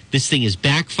 This thing is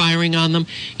backfiring on them.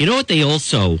 You know what they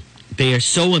are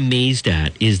so amazed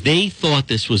at is they thought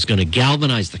this was going to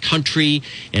galvanize the country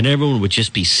and everyone would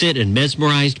just be sit and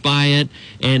mesmerized by it,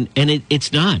 and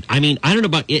it's not. I mean, I don't know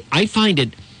about it. I find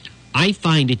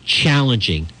it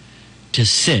challenging to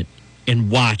sit and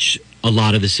watch a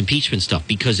lot of this impeachment stuff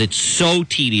because it's so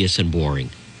tedious and boring.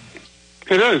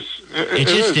 It is. It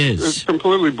just is. It's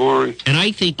completely boring. And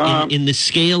I think in the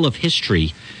scale of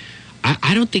history,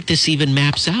 I don't think this even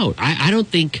maps out. I don't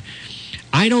think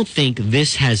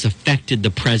this has affected the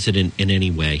president in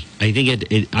any way. I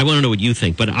think I want to know what you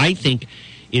think, but I think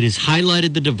it has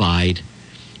highlighted the divide.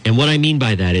 And what I mean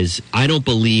by that is I don't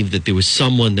believe that there was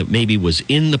someone that maybe was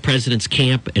in the president's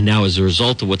camp and now as a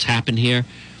result of what's happened here,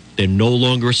 they're no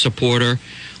longer a supporter.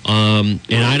 And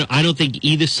I don't think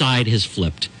either side has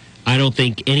flipped. I don't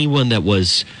think anyone that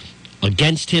was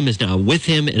against him is now with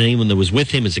him, and anyone that was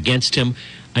with him is against him.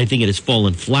 I think it has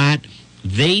fallen flat.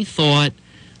 They thought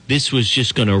this was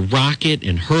just going to rocket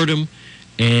and hurt him.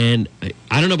 And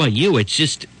I don't know about you, it's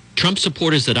just Trump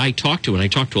supporters that I talk to, and I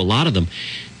talk to a lot of them,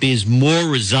 there's more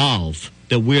resolve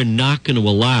that we're not going to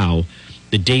allow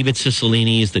the David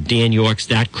Cicilinis, the Dan Yorks,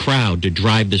 that crowd to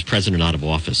drive this president out of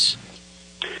office.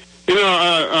 You know,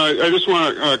 I just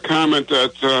want to comment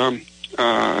that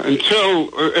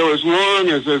until, as long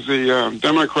as the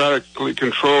democratically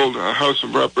controlled House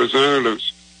of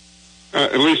Representatives,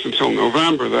 at least until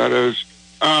November, that is,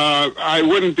 I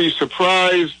wouldn't be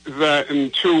surprised that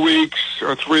in 2 weeks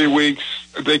or 3 weeks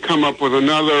they come up with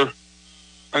another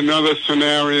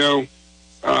scenario.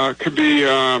 Could be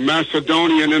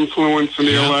Macedonian influence in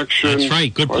the election. That's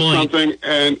right. Good point. Something,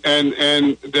 and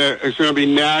it's going to be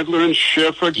Nadler and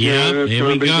Schiff again. Yeah, it's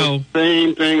going to be the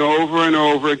same thing over and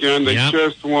over again. They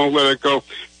just won't let it go.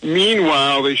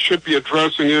 Meanwhile, they should be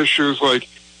addressing issues like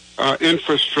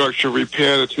infrastructure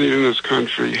repair that's needed in this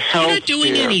country. Health. They're not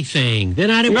doing anything. They're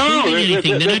not improving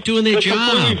anything. They're not doing their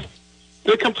job.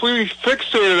 They're completely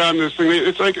fixated on this thing.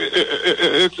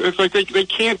 It's like they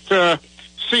can't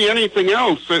see anything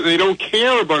else. They don't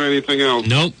care about anything else.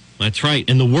 Nope, that's right.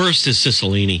 And the worst is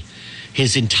Cicilline.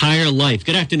 His entire life.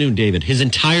 Good afternoon, David. His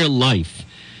entire life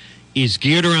is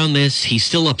geared around this. He's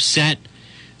still upset.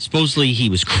 Supposedly he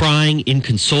was crying,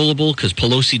 inconsolable, because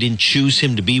Pelosi didn't choose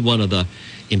him to be one of the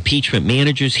impeachment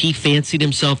managers. He fancied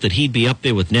himself that he'd be up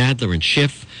there with Nadler and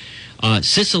Schiff.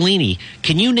 Cicilline,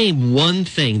 can you name one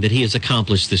thing that he has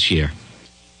accomplished this year?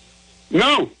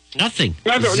 No. Nothing.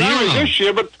 Not only this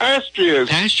year, but past years.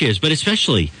 Past years, but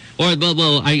especially,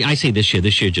 I say this year.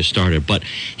 This year just started, but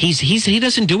he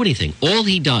doesn't do anything. All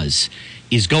he does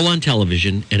is go on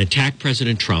television and attack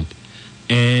President Trump,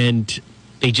 and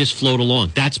they just float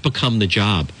along. That's become the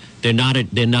job. They're not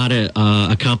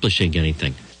accomplishing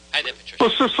anything. Well,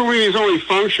 Cicilline's only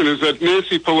function is that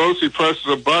Nancy Pelosi presses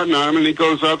a button on him, and he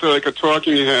goes out there like a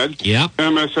talking head. Yep.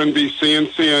 MSNBC and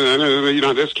CNN,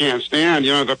 and, this can't stand.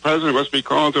 The president must be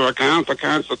called to account. The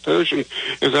Constitution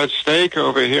is at stake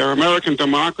over here. American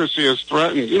democracy is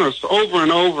threatened. It's over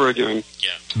and over again.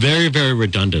 Yeah. Very, very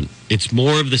redundant. It's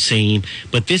more of the same,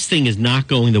 but this thing is not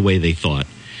going the way they thought.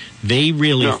 They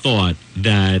really thought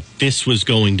that this was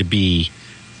going to be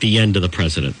the end of the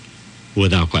president.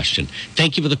 Without question.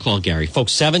 Thank you for the call, Gary.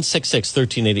 Folks,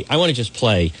 766-1380. I want to just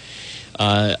play.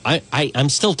 I'm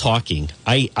still talking.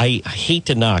 I hate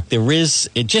to knock. There is,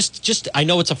 I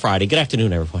know it's a Friday. Good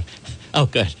afternoon, everyone. Oh,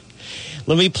 good.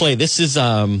 Let me play. This is,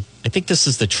 I think this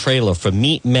is the trailer for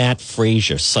Meet Matt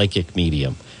Frazier, Psychic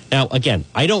Medium. Now, again,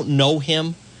 I don't know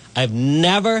him. I've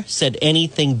never said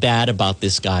anything bad about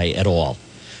this guy at all.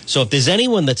 So if there's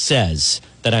anyone that says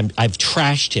that I've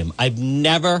trashed him, I've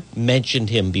never mentioned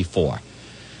him before.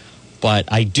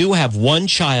 But I do have one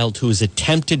child who has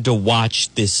attempted to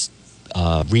watch this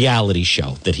reality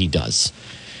show that he does.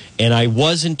 And I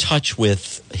was in touch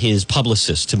with his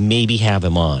publicist to maybe have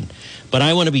him on. But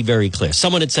I want to be very clear.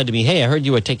 Someone had said to me, hey, I heard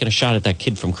you were taking a shot at that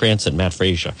kid from Cranston, Matt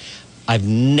Frazier.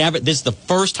 This is the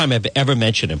first time I've ever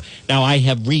mentioned him. Now, I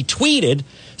have retweeted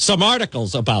some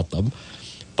articles about them,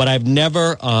 but I've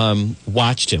never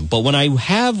watched him. But when I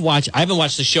have watched, I haven't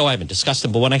watched the show, I haven't discussed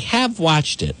him, but when I have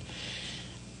watched it,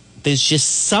 there's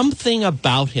just something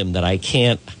about him that I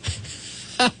can't.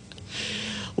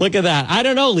 Look at that. I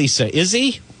don't know, Lisa. Is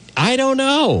he? I don't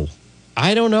know.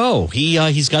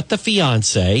 He's got the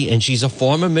fiance, and she's a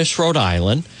former Miss Rhode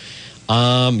Island.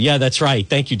 Yeah, that's right.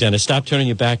 Thank you, Dennis. Stop turning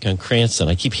your back on Cranston.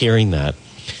 I keep hearing that.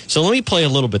 So let me play a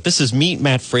little bit. This is Meet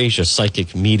Matt Frazier,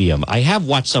 Psychic Medium. I have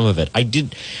watched some of it.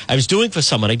 I was doing for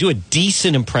someone. I do a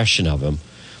decent impression of him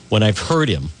when I've heard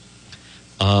him.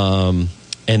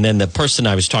 And then the person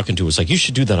I was talking to was like, you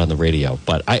should do that on the radio.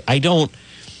 But I don't.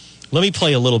 Let me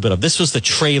play a little bit of. This was the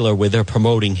trailer where they're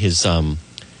promoting his.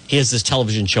 He has this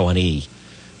television show on E!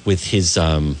 With his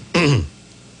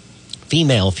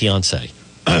female fiance.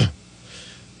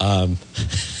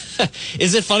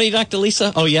 Is it funny, Dr.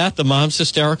 Lisa? Oh, yeah? The mom's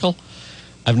hysterical?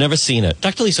 I've never seen it.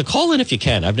 Dr. Lisa, call in if you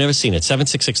can. I've never seen it.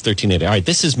 766-1380. All right,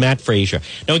 this is Matt Frazier.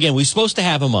 Now, again, we were supposed to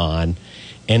have him on,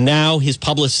 and now his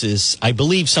publicist, I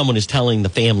believe someone is telling the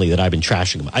family that I've been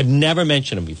trashing him. I've never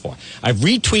mentioned him before. I've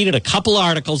retweeted a couple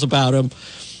articles about him,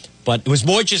 but it was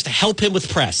more just to help him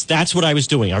with press. That's what I was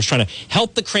doing. I was trying to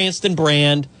help the Cranston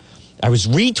brand. I was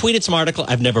retweeted some article.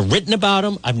 I've never written about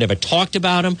him. I've never talked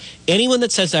about him. Anyone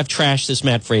that says I've trashed this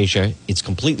Matt Frazier, it's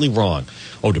completely wrong.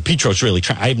 Oh, DePietro's really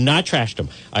I have not trashed him.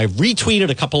 I've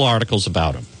retweeted a couple articles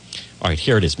about him. All right,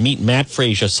 here it is. Meet Matt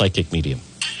Frazier, Psychic Medium.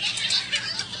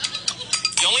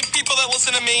 The only people that listen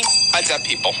listen to me are dead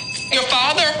people. Your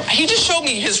father, he just showed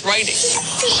me his writing.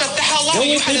 Shut the hell up. The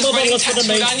only You had his people that writing listen to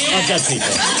me tattooed on you. are dead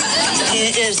people. He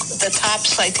is the top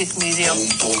psychic medium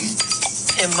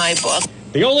in my book.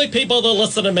 The only people that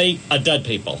listen to me are dead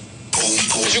people.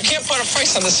 Because you can't put a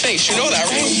price on this face. You know that,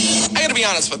 right? I gotta be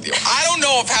honest with you. I don't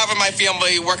know if having my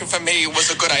family working for me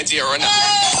was a good idea or not.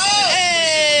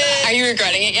 Hey! Are you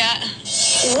regretting it yet?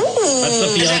 That's the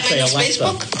fiance, Alexa.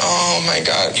 Facebook? Oh, my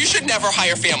God. You should never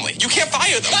hire family. You can't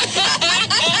fire them.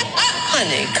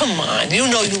 Honey, come on. You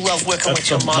know you love working with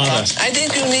your mother. I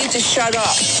think you need to shut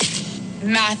up.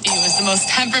 Matthew is the most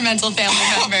temperamental family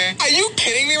member. Are you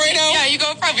kidding me right now? Yeah, you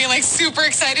go from being like super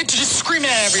excited to just screaming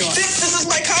at everyone. This is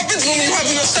my conference room. You have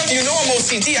enough stuff. You know I'm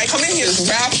OCD. I come in here, there's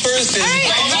rappers, there's...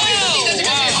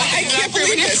 I can't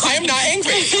believe this. I am not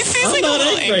angry. He seems like not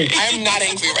angry. I am not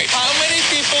angry right now. How many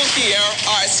people here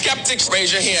are skeptics?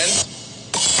 Raise your hand.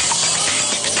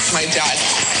 My dad.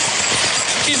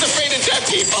 He's afraid of dead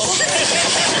people.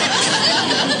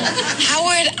 How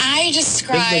would I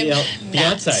describe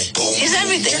Beyonce? He's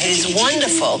everything. He's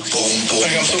wonderful.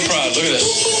 Look, I'm so proud. Look at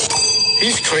this.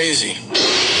 He's crazy.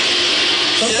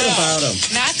 Something about him.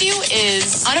 Matthew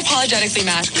is unapologetically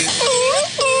Matthew.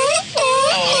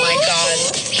 Oh, my God.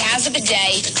 He has a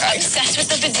bidet. Obsessed with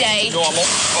the bidet. Normal.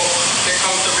 Oh, there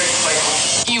comes the big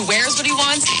cycle. He wears what he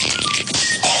wants.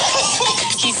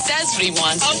 He says what he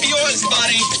wants. I'm yours,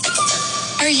 buddy.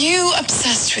 Are you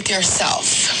obsessed with yourself?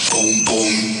 Boom, boom.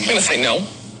 I'm going to say no.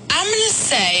 I'm going to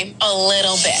say a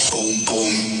little bit. Boom,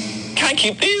 boom. Can I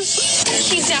keep these?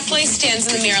 He definitely stands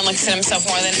in the mirror and looks at himself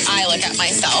more than I look at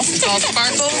myself. It's all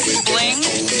sparkles, bling.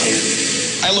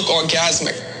 I look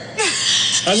orgasmic.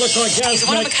 I look orgasmic. He's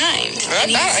one of a kind. And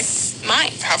he's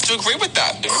mine. I have to agree with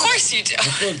that. Of course you do. I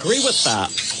have to agree with that.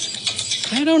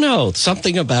 I don't know.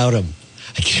 Something about him.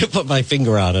 I can't put my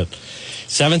finger on it.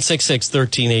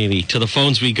 766-1380. To the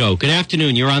phones we go. Good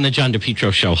afternoon. You're on the John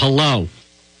DePietro Show. Hello.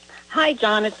 Hi,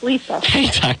 John. It's Lisa. Hey,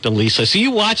 Dr. Lisa. So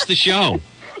you watch the show?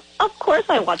 Of course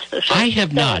I watch the show. I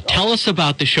have not. Tell us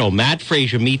about the show. Matt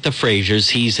Fraser, Meet the Frasers.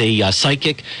 He's a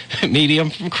psychic medium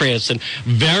from Cranston.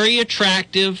 Very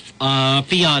attractive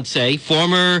fiance.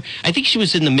 Former, I think she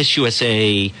was in the Miss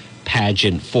USA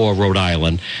pageant for Rhode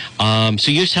Island. So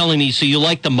you're telling me, so you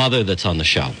like the mother that's on the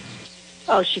show?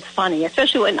 Oh, she's funny,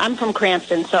 especially when I'm from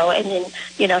Cranston. So, and then,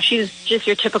 you know, she's just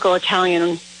your typical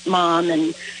Italian mom,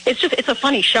 and it's a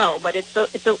funny show, but it's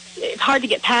hard to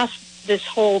get past this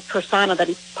whole persona that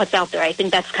he puts out there. I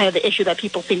think that's kind of the issue that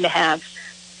people seem to have.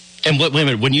 And wait a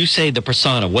minute, when you say the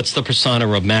persona, what's the persona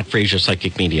of Matt Fraser,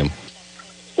 psychic medium?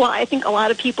 Well, I think a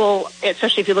lot of people,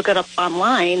 especially if you look it up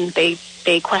online, they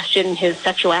question his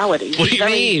sexuality. What do you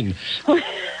mean?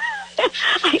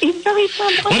 He's very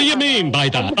fun. What do you mean by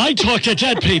that? I talk to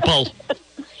dead people.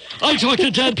 I talk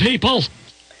to dead people.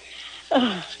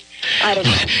 I don't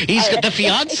know. He's got the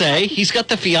fiance. He's got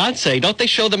the fiance. Don't they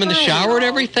show them in the shower and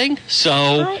everything?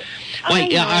 So,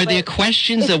 wait, are there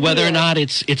questions of whether or not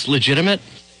it's legitimate?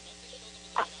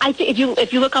 I think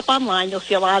if you look up online, you'll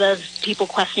see a lot of people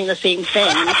questioning the same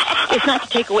thing. It's not to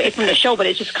take away from the show, but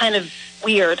it's just kind of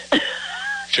weird.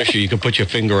 Trisha, you can put your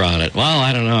finger on it. Well,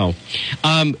 I don't know.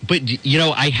 But, you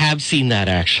know, I have seen that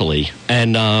actually.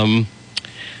 And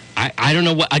I don't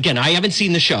know what, again, I haven't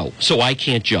seen the show, so I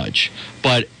can't judge.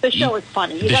 But the show is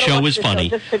funny. The show is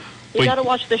funny. You got to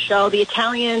watch the show. The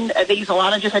Italian, they use a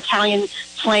lot of just Italian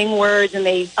slang words, and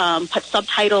they put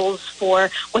subtitles for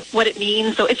what it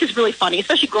means. So it's just really funny,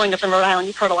 especially growing up in Rhode Island.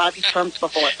 You've heard a lot of these terms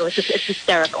before, so it's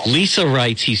hysterical. Lisa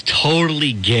writes he's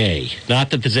totally gay.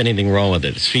 Not that there's anything wrong with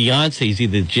it. His fiance is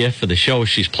either the GIF for the show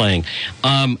she's playing.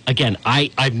 Again,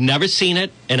 I've never seen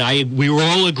it, and we were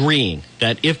all agreeing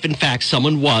that if, in fact,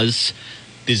 someone was...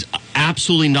 There's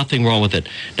absolutely nothing wrong with it.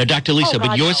 Now, Dr. Lisa,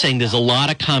 but you're saying there's a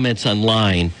lot of comments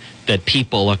online that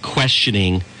people are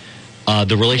questioning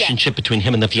the relationship between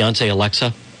him and the fiancée,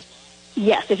 Alexa?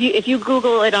 Yes. If you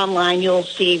Google it online, you'll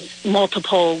see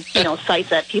multiple, sites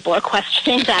that people are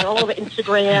questioning that all over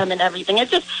Instagram and everything.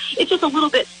 It's just a little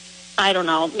bit, I don't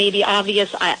know, maybe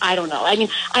obvious. I don't know. I mean,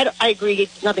 I agree.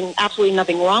 Absolutely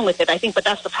nothing wrong with it, I think. But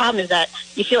that's the problem, is that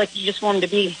you feel like you just want him to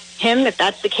be him. If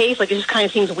that's the case, like, it just kind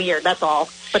of seems weird. That's all.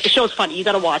 But the show's funny. You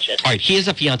got to watch it. All right. He has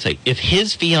a fiance. If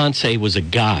his fiance was a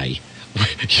guy,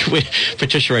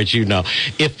 Patricia writes,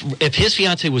 if his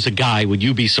fiance was a guy, would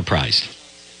you be surprised?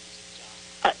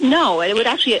 No, it would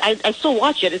actually. I still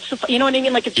watch it. It's, you know what I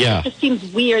mean? Like, it just seems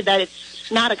weird that it's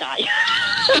not a guy.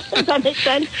 Does that make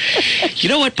sense? You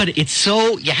know what? But it's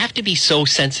so, you have to be so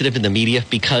sensitive in the media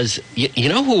because you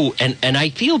know who, and I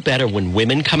feel better when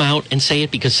women come out and say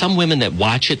it, because some women that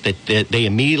watch it, that they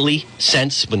immediately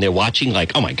sense when they're watching,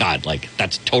 like, oh my God, like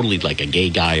that's totally like a gay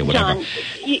guy or whatever. John,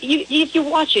 if you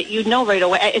watch it, you know right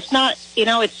away. It's not,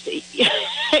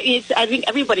 it's I think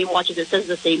everybody watches it says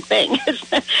the same thing.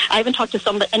 I haven't talked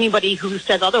to anybody who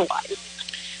says otherwise.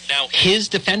 Now, his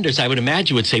defenders, I would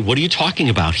imagine, would say, what are you talking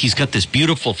about? He's got this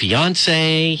beautiful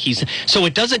fiance. So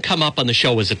it doesn't come up on the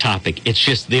show as a topic. It's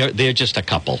just, they're just a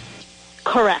couple.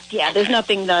 Correct, yeah. There's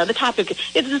nothing, the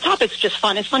topic's just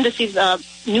fun. It's fun to see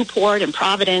Newport and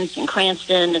Providence and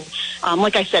Cranston. And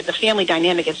like I said, the family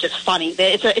dynamic is just funny.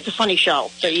 It's a funny show.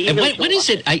 So and when is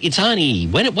it? It's on E!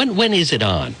 When is it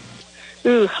on?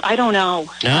 Ooh, I don't know.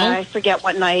 No? I forget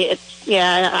what night.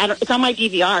 It's on my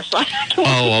DVR. So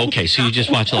oh, okay. So you just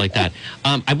watch it like that.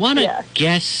 I want to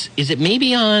guess. Is it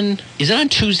on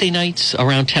Tuesday nights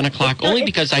around 10 o'clock? Only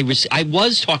because I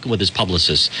was talking with his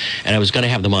publicist and I was going to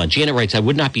have them on. Janet writes, I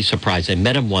would not be surprised. I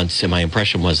met him once and my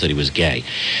impression was that he was gay.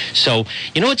 So,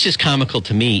 you know what's just comical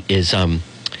to me is,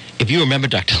 if you remember,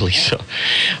 Dr. Lisa,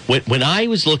 when I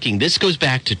was looking, this goes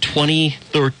back to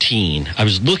 2013, I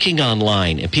was looking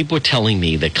online and people were telling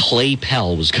me that Clay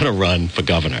Pell was going to run for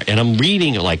governor. And I'm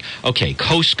reading like, okay,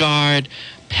 Coast Guard,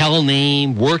 Pell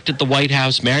name, worked at the White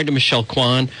House, married to Michelle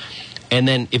Kwan. And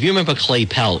then if you remember Clay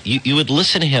Pell, you would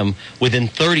listen to him within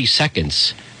 30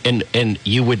 seconds and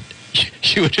you would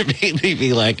immediately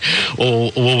be like,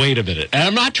 oh, well, wait a minute. And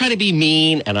I'm not trying to be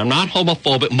mean, and I'm not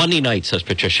homophobic. Monday night, says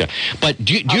Patricia. But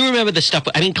do you remember the stuff?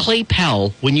 I mean, Clay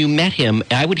Pell, when you met him,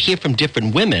 I would hear from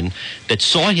different women that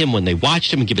saw him when they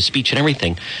watched him and give a speech and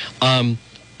everything. I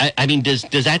mean, does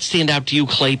that stand out to you,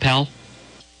 Clay Pell?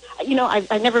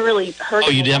 I never really heard.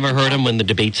 Oh, you never heard him when the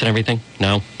debates and everything?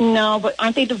 No? No, but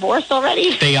aren't they divorced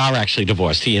already? They are actually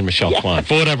divorced, he and Michelle Kwan,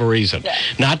 for whatever reason. Yeah.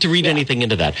 Not to read anything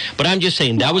into that. But I'm just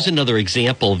saying that was another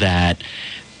example that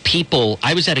people,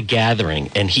 I was at a gathering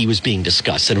and he was being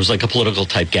discussed, and it was like a political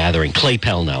type gathering, Clay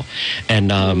Pell now.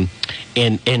 And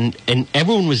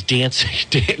everyone was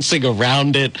dancing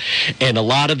around it, and a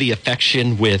lot of the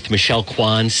affection with Michelle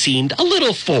Kwan seemed a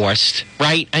little forced,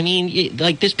 right? I mean,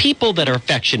 like there's people that are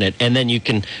affectionate, and then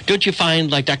don't you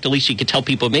find, like Dr. Lisa, you could tell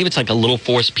people maybe it's like a little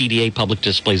forced PDA, public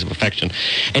displays of affection.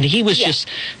 And he was just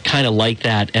kind of like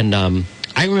that. And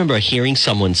I remember hearing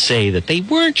someone say that they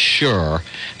weren't sure,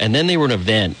 and then they were at an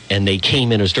event, and they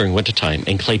came in, it was during wintertime,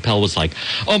 and Clay Pell was like,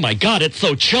 oh my God, it's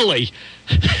so chilly.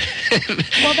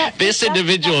 Well, this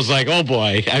individual is like, oh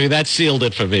boy. I mean, that sealed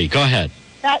it for me. Go ahead.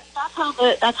 That's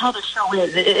how the show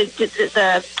is.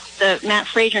 The Matt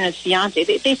Fraser and his fiance,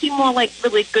 they seem more like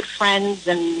really good friends,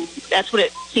 and that's what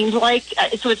it seems like.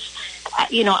 So it's,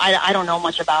 I don't know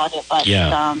much about it, but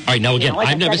all right. Now again,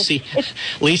 I've never seen.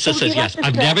 Lisa says yes.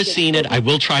 I've never seen it. I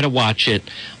will try to watch it.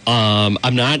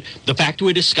 I'm not. The fact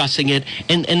we're discussing it,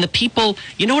 and the people.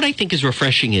 You know what I think is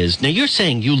refreshing is now you're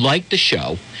saying you like the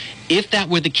show. If that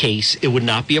were the case, it would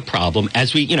not be a problem.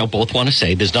 As we, both want to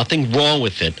say, there's nothing wrong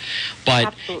with it,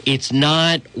 but it's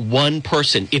not one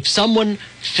person. If someone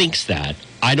thinks that,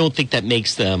 I don't think that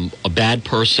makes them a bad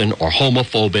person or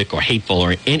homophobic or hateful,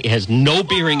 or it has no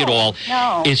bearing at all.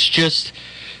 No. It's just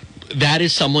that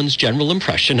is someone's general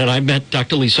impression. And I met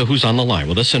Dr. Lisa, who's on the line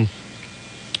with us, and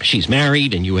she's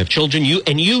married, and you have children.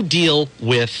 You deal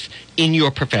with, in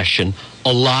your profession,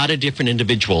 a lot of different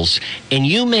individuals, and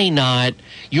you may not.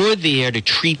 You're there to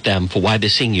treat them for why they're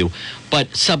seeing you,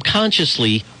 but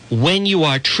subconsciously, when you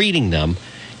are treating them,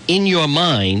 in your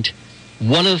mind,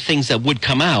 one of the things that would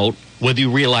come out, whether you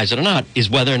realize it or not, is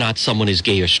whether or not someone is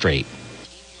gay or straight.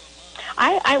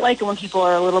 I like it when people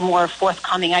are a little more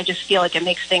forthcoming. I just feel like it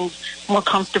makes things more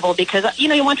comfortable because, you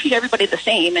want to treat everybody the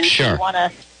same. And sure. You want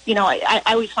to, I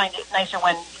always find it nicer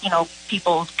when,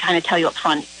 people kind of tell you up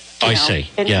front. I see.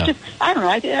 And just, I don't know.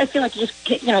 I feel like it just,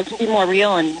 it can be more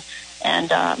real and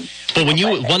but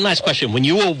one last question. When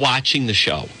you were watching the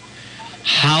show,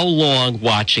 how long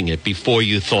watching it before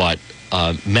you thought,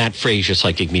 Matt Fraser,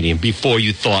 psychic medium, before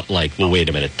you thought like, well, wait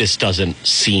a minute, this doesn't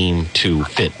seem to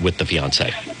fit with the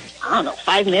fiance? I don't know,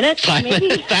 5 minutes? 5 maybe?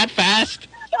 minutes? That fast?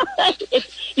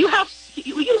 You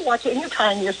watch it in your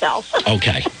time yourself.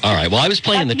 Okay. All right. Well, I was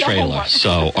playing the trailer,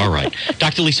 so all right.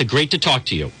 Dr. Lisa, great to talk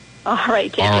to you. All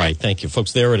right. All right. Thank you,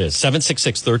 folks. There it is.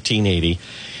 766-1380.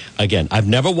 Again, I've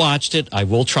never watched it. I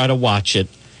will try to watch it.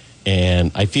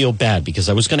 And I feel bad because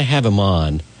I was going to have him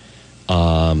on,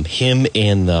 him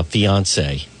and the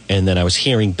fiance. And then I was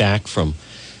hearing back from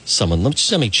someone.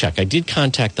 Let me check. I did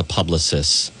contact the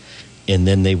publicists. And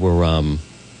then they were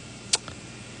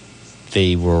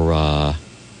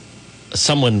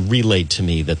someone relayed to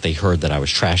me that they heard that I was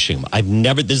trashing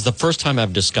him. This is the first time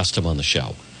I've discussed him on the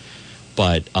show.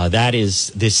 But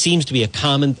there seems to be a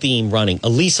common theme running.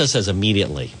 Elisa says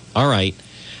immediately, all right.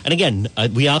 And again,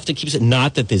 we have to keep it,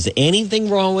 not that there's anything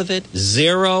wrong with it.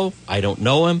 Zero. I don't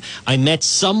know him. I met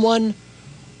someone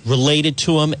related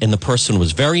to him, and the person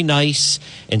was very nice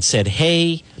and said,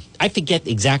 hey, I forget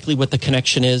exactly what the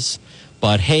connection is,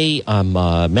 but hey, I'm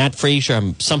Matt Frazier.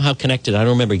 I'm somehow connected. I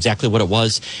don't remember exactly what it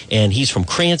was. And he's from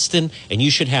Cranston, and you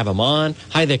should have him on.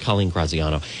 Hi there, Colleen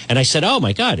Graziano. And I said, oh,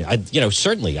 my God,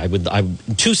 certainly. I would,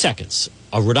 2 seconds.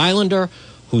 A Rhode Islander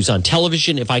who's on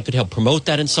television, if I could help promote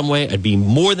that in some way, I'd be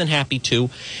more than happy to.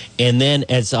 And then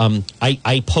as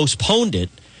I postponed it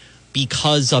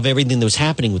because of everything that was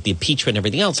happening with the impeachment and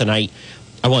everything else. And I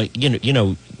want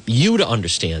you to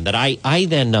understand that I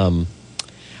then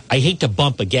I hate to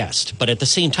bump a guest, but at the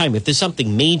same time, if there's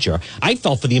something major, I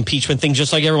fell for the impeachment thing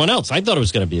just like everyone else. I thought it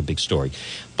was going to be a big story.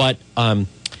 But I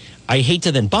hate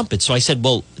to then bump it. So I said,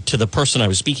 well, to the person I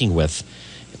was speaking with,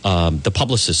 the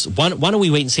publicist, why don't we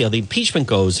wait and see how the impeachment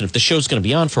goes? And if the show's going to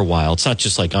be on for a while, it's not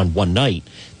just like on one night,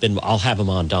 then I'll have them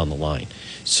on down the line.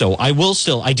 So I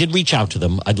did reach out to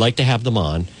them. I'd like to have them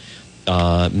on,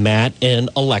 Matt and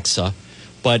Alexa.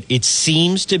 But it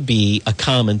seems to be a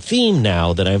common theme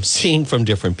now that I'm seeing from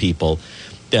different people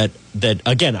that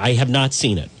again, I have not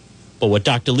seen it. But what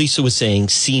Dr. Lisa was saying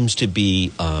seems to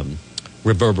be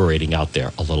reverberating out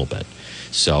there a little bit.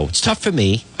 So it's tough for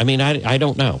me. I mean, I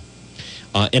don't know.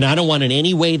 And I don't want in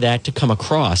any way that to come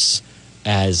across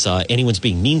as anyone's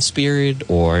being mean-spirited,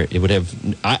 or it would have.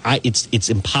 It's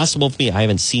impossible for me. I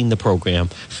haven't seen the program,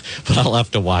 but I'll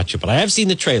have to watch it. But I have seen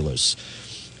the trailers,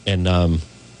 and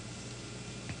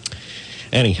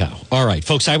anyhow, all right,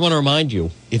 folks. I want to remind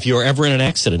you, if you're ever in an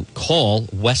accident, call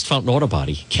West Fountain Auto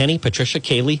Body. Kenny, Patricia,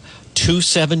 Kaylee,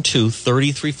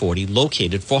 272-3340,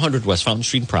 located 400 West Fountain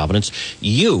Street in Providence.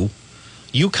 You,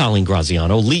 Colleen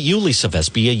Graziano, you, Lisa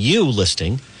Vespia, you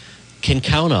listening, can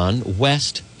count on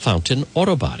West Fountain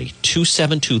Auto Body,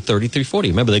 272-3340.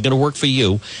 Remember, they're going to work for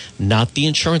you, not the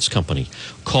insurance company.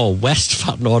 Call West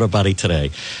Fountain Auto Body today,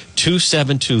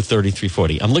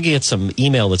 272-3340. I'm looking at some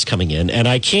email that's coming in, and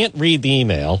I can't read the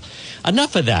email.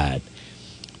 Enough of that.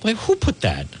 Wait, who put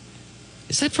that?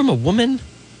 Is that from a woman?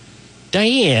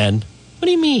 Diane, what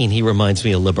do you mean? He reminds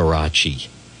me of Liberace.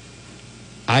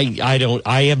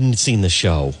 I haven't seen the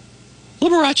show.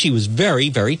 Liberace was very,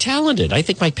 very talented. I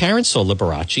think my parents saw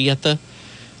Liberace at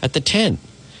the tent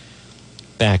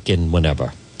back in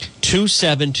whenever.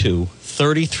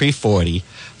 272-3340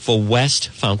 for West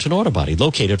Fountain Auto Body,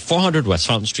 located 400 West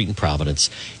Fountain Street in Providence.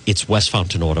 It's West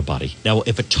Fountain Auto Body. Now,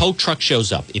 if a tow truck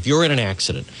shows up, if you're in an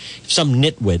accident, if some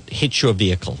nitwit hits your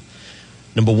vehicle,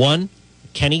 number one,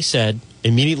 Kenny said,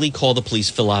 immediately call the police,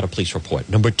 fill out a police report.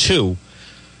 Number two,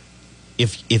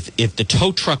 if the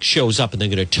tow truck shows up and they're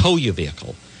going to tow your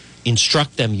vehicle,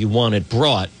 instruct them you want it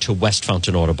brought to West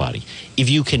Fountain Auto Body. If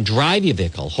you can drive your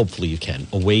vehicle, hopefully you can,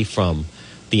 away from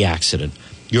the accident,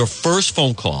 your first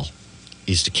phone call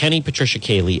is to Kenny, Patricia,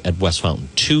 Kaylee at West Fountain,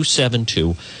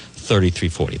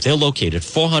 272-3340. They're located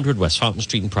 400 West Fountain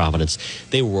Street in Providence.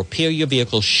 They will repair your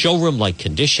vehicle, showroom-like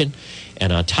condition,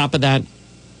 and on top of that,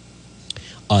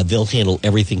 they'll handle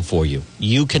everything for you.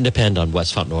 You can depend on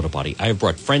West Fountain Auto Body. I've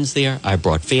brought friends there. I've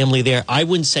brought family there. I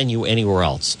wouldn't send you anywhere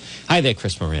else. Hi there,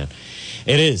 Chris Moran.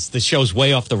 It is. The show's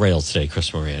way off the rails today,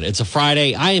 Chris Moran. It's a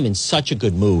Friday. I am in such a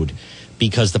good mood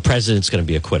because the president's going to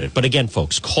be acquitted. But again,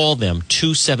 folks, call them,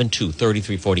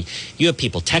 272-3340. You have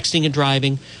people texting and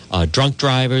driving, drunk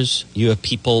drivers. You have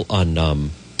people on,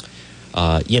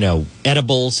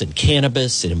 edibles and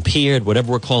cannabis and impaired,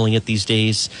 whatever we're calling it these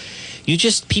days.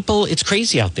 People, it's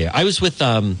crazy out there. I was with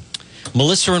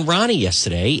Melissa and Ronnie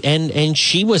yesterday, and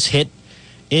she was hit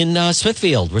in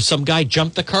Smithfield where some guy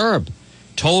jumped the curb,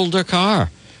 totaled her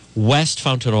car. West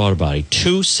Fountain Auto Body,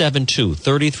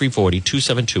 272-3340,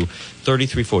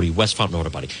 272-3340, West Fountain Auto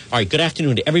Body. All right, good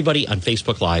afternoon to everybody on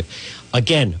Facebook Live.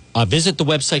 Again, visit the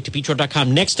website,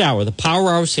 DePietro.com. Next hour, the Power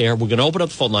Hour's here. We're going to open up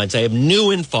the phone lines. I have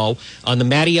new info on the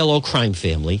Mattiello crime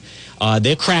family.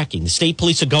 They're cracking. The state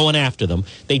police are going after them.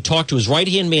 They talked to his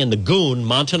right-hand man, the goon,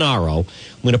 Montanaro.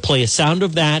 I'm going to play a sound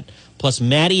of that, plus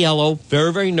Mattiello,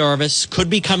 very, very nervous, could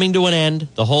be coming to an end,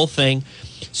 the whole thing.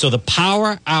 So the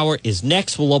Power Hour is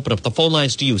next. We'll open up the phone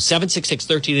lines to you,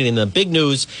 766-1380. In the big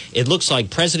news, it looks like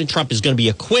President Trump is going to be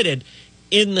acquitted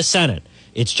in the Senate.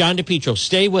 It's John DePietro.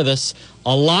 Stay with us.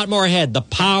 A lot more ahead. The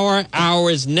Power Hour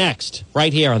is next,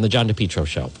 right here on the John DePietro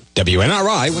Show.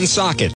 WNRI Woonsocket.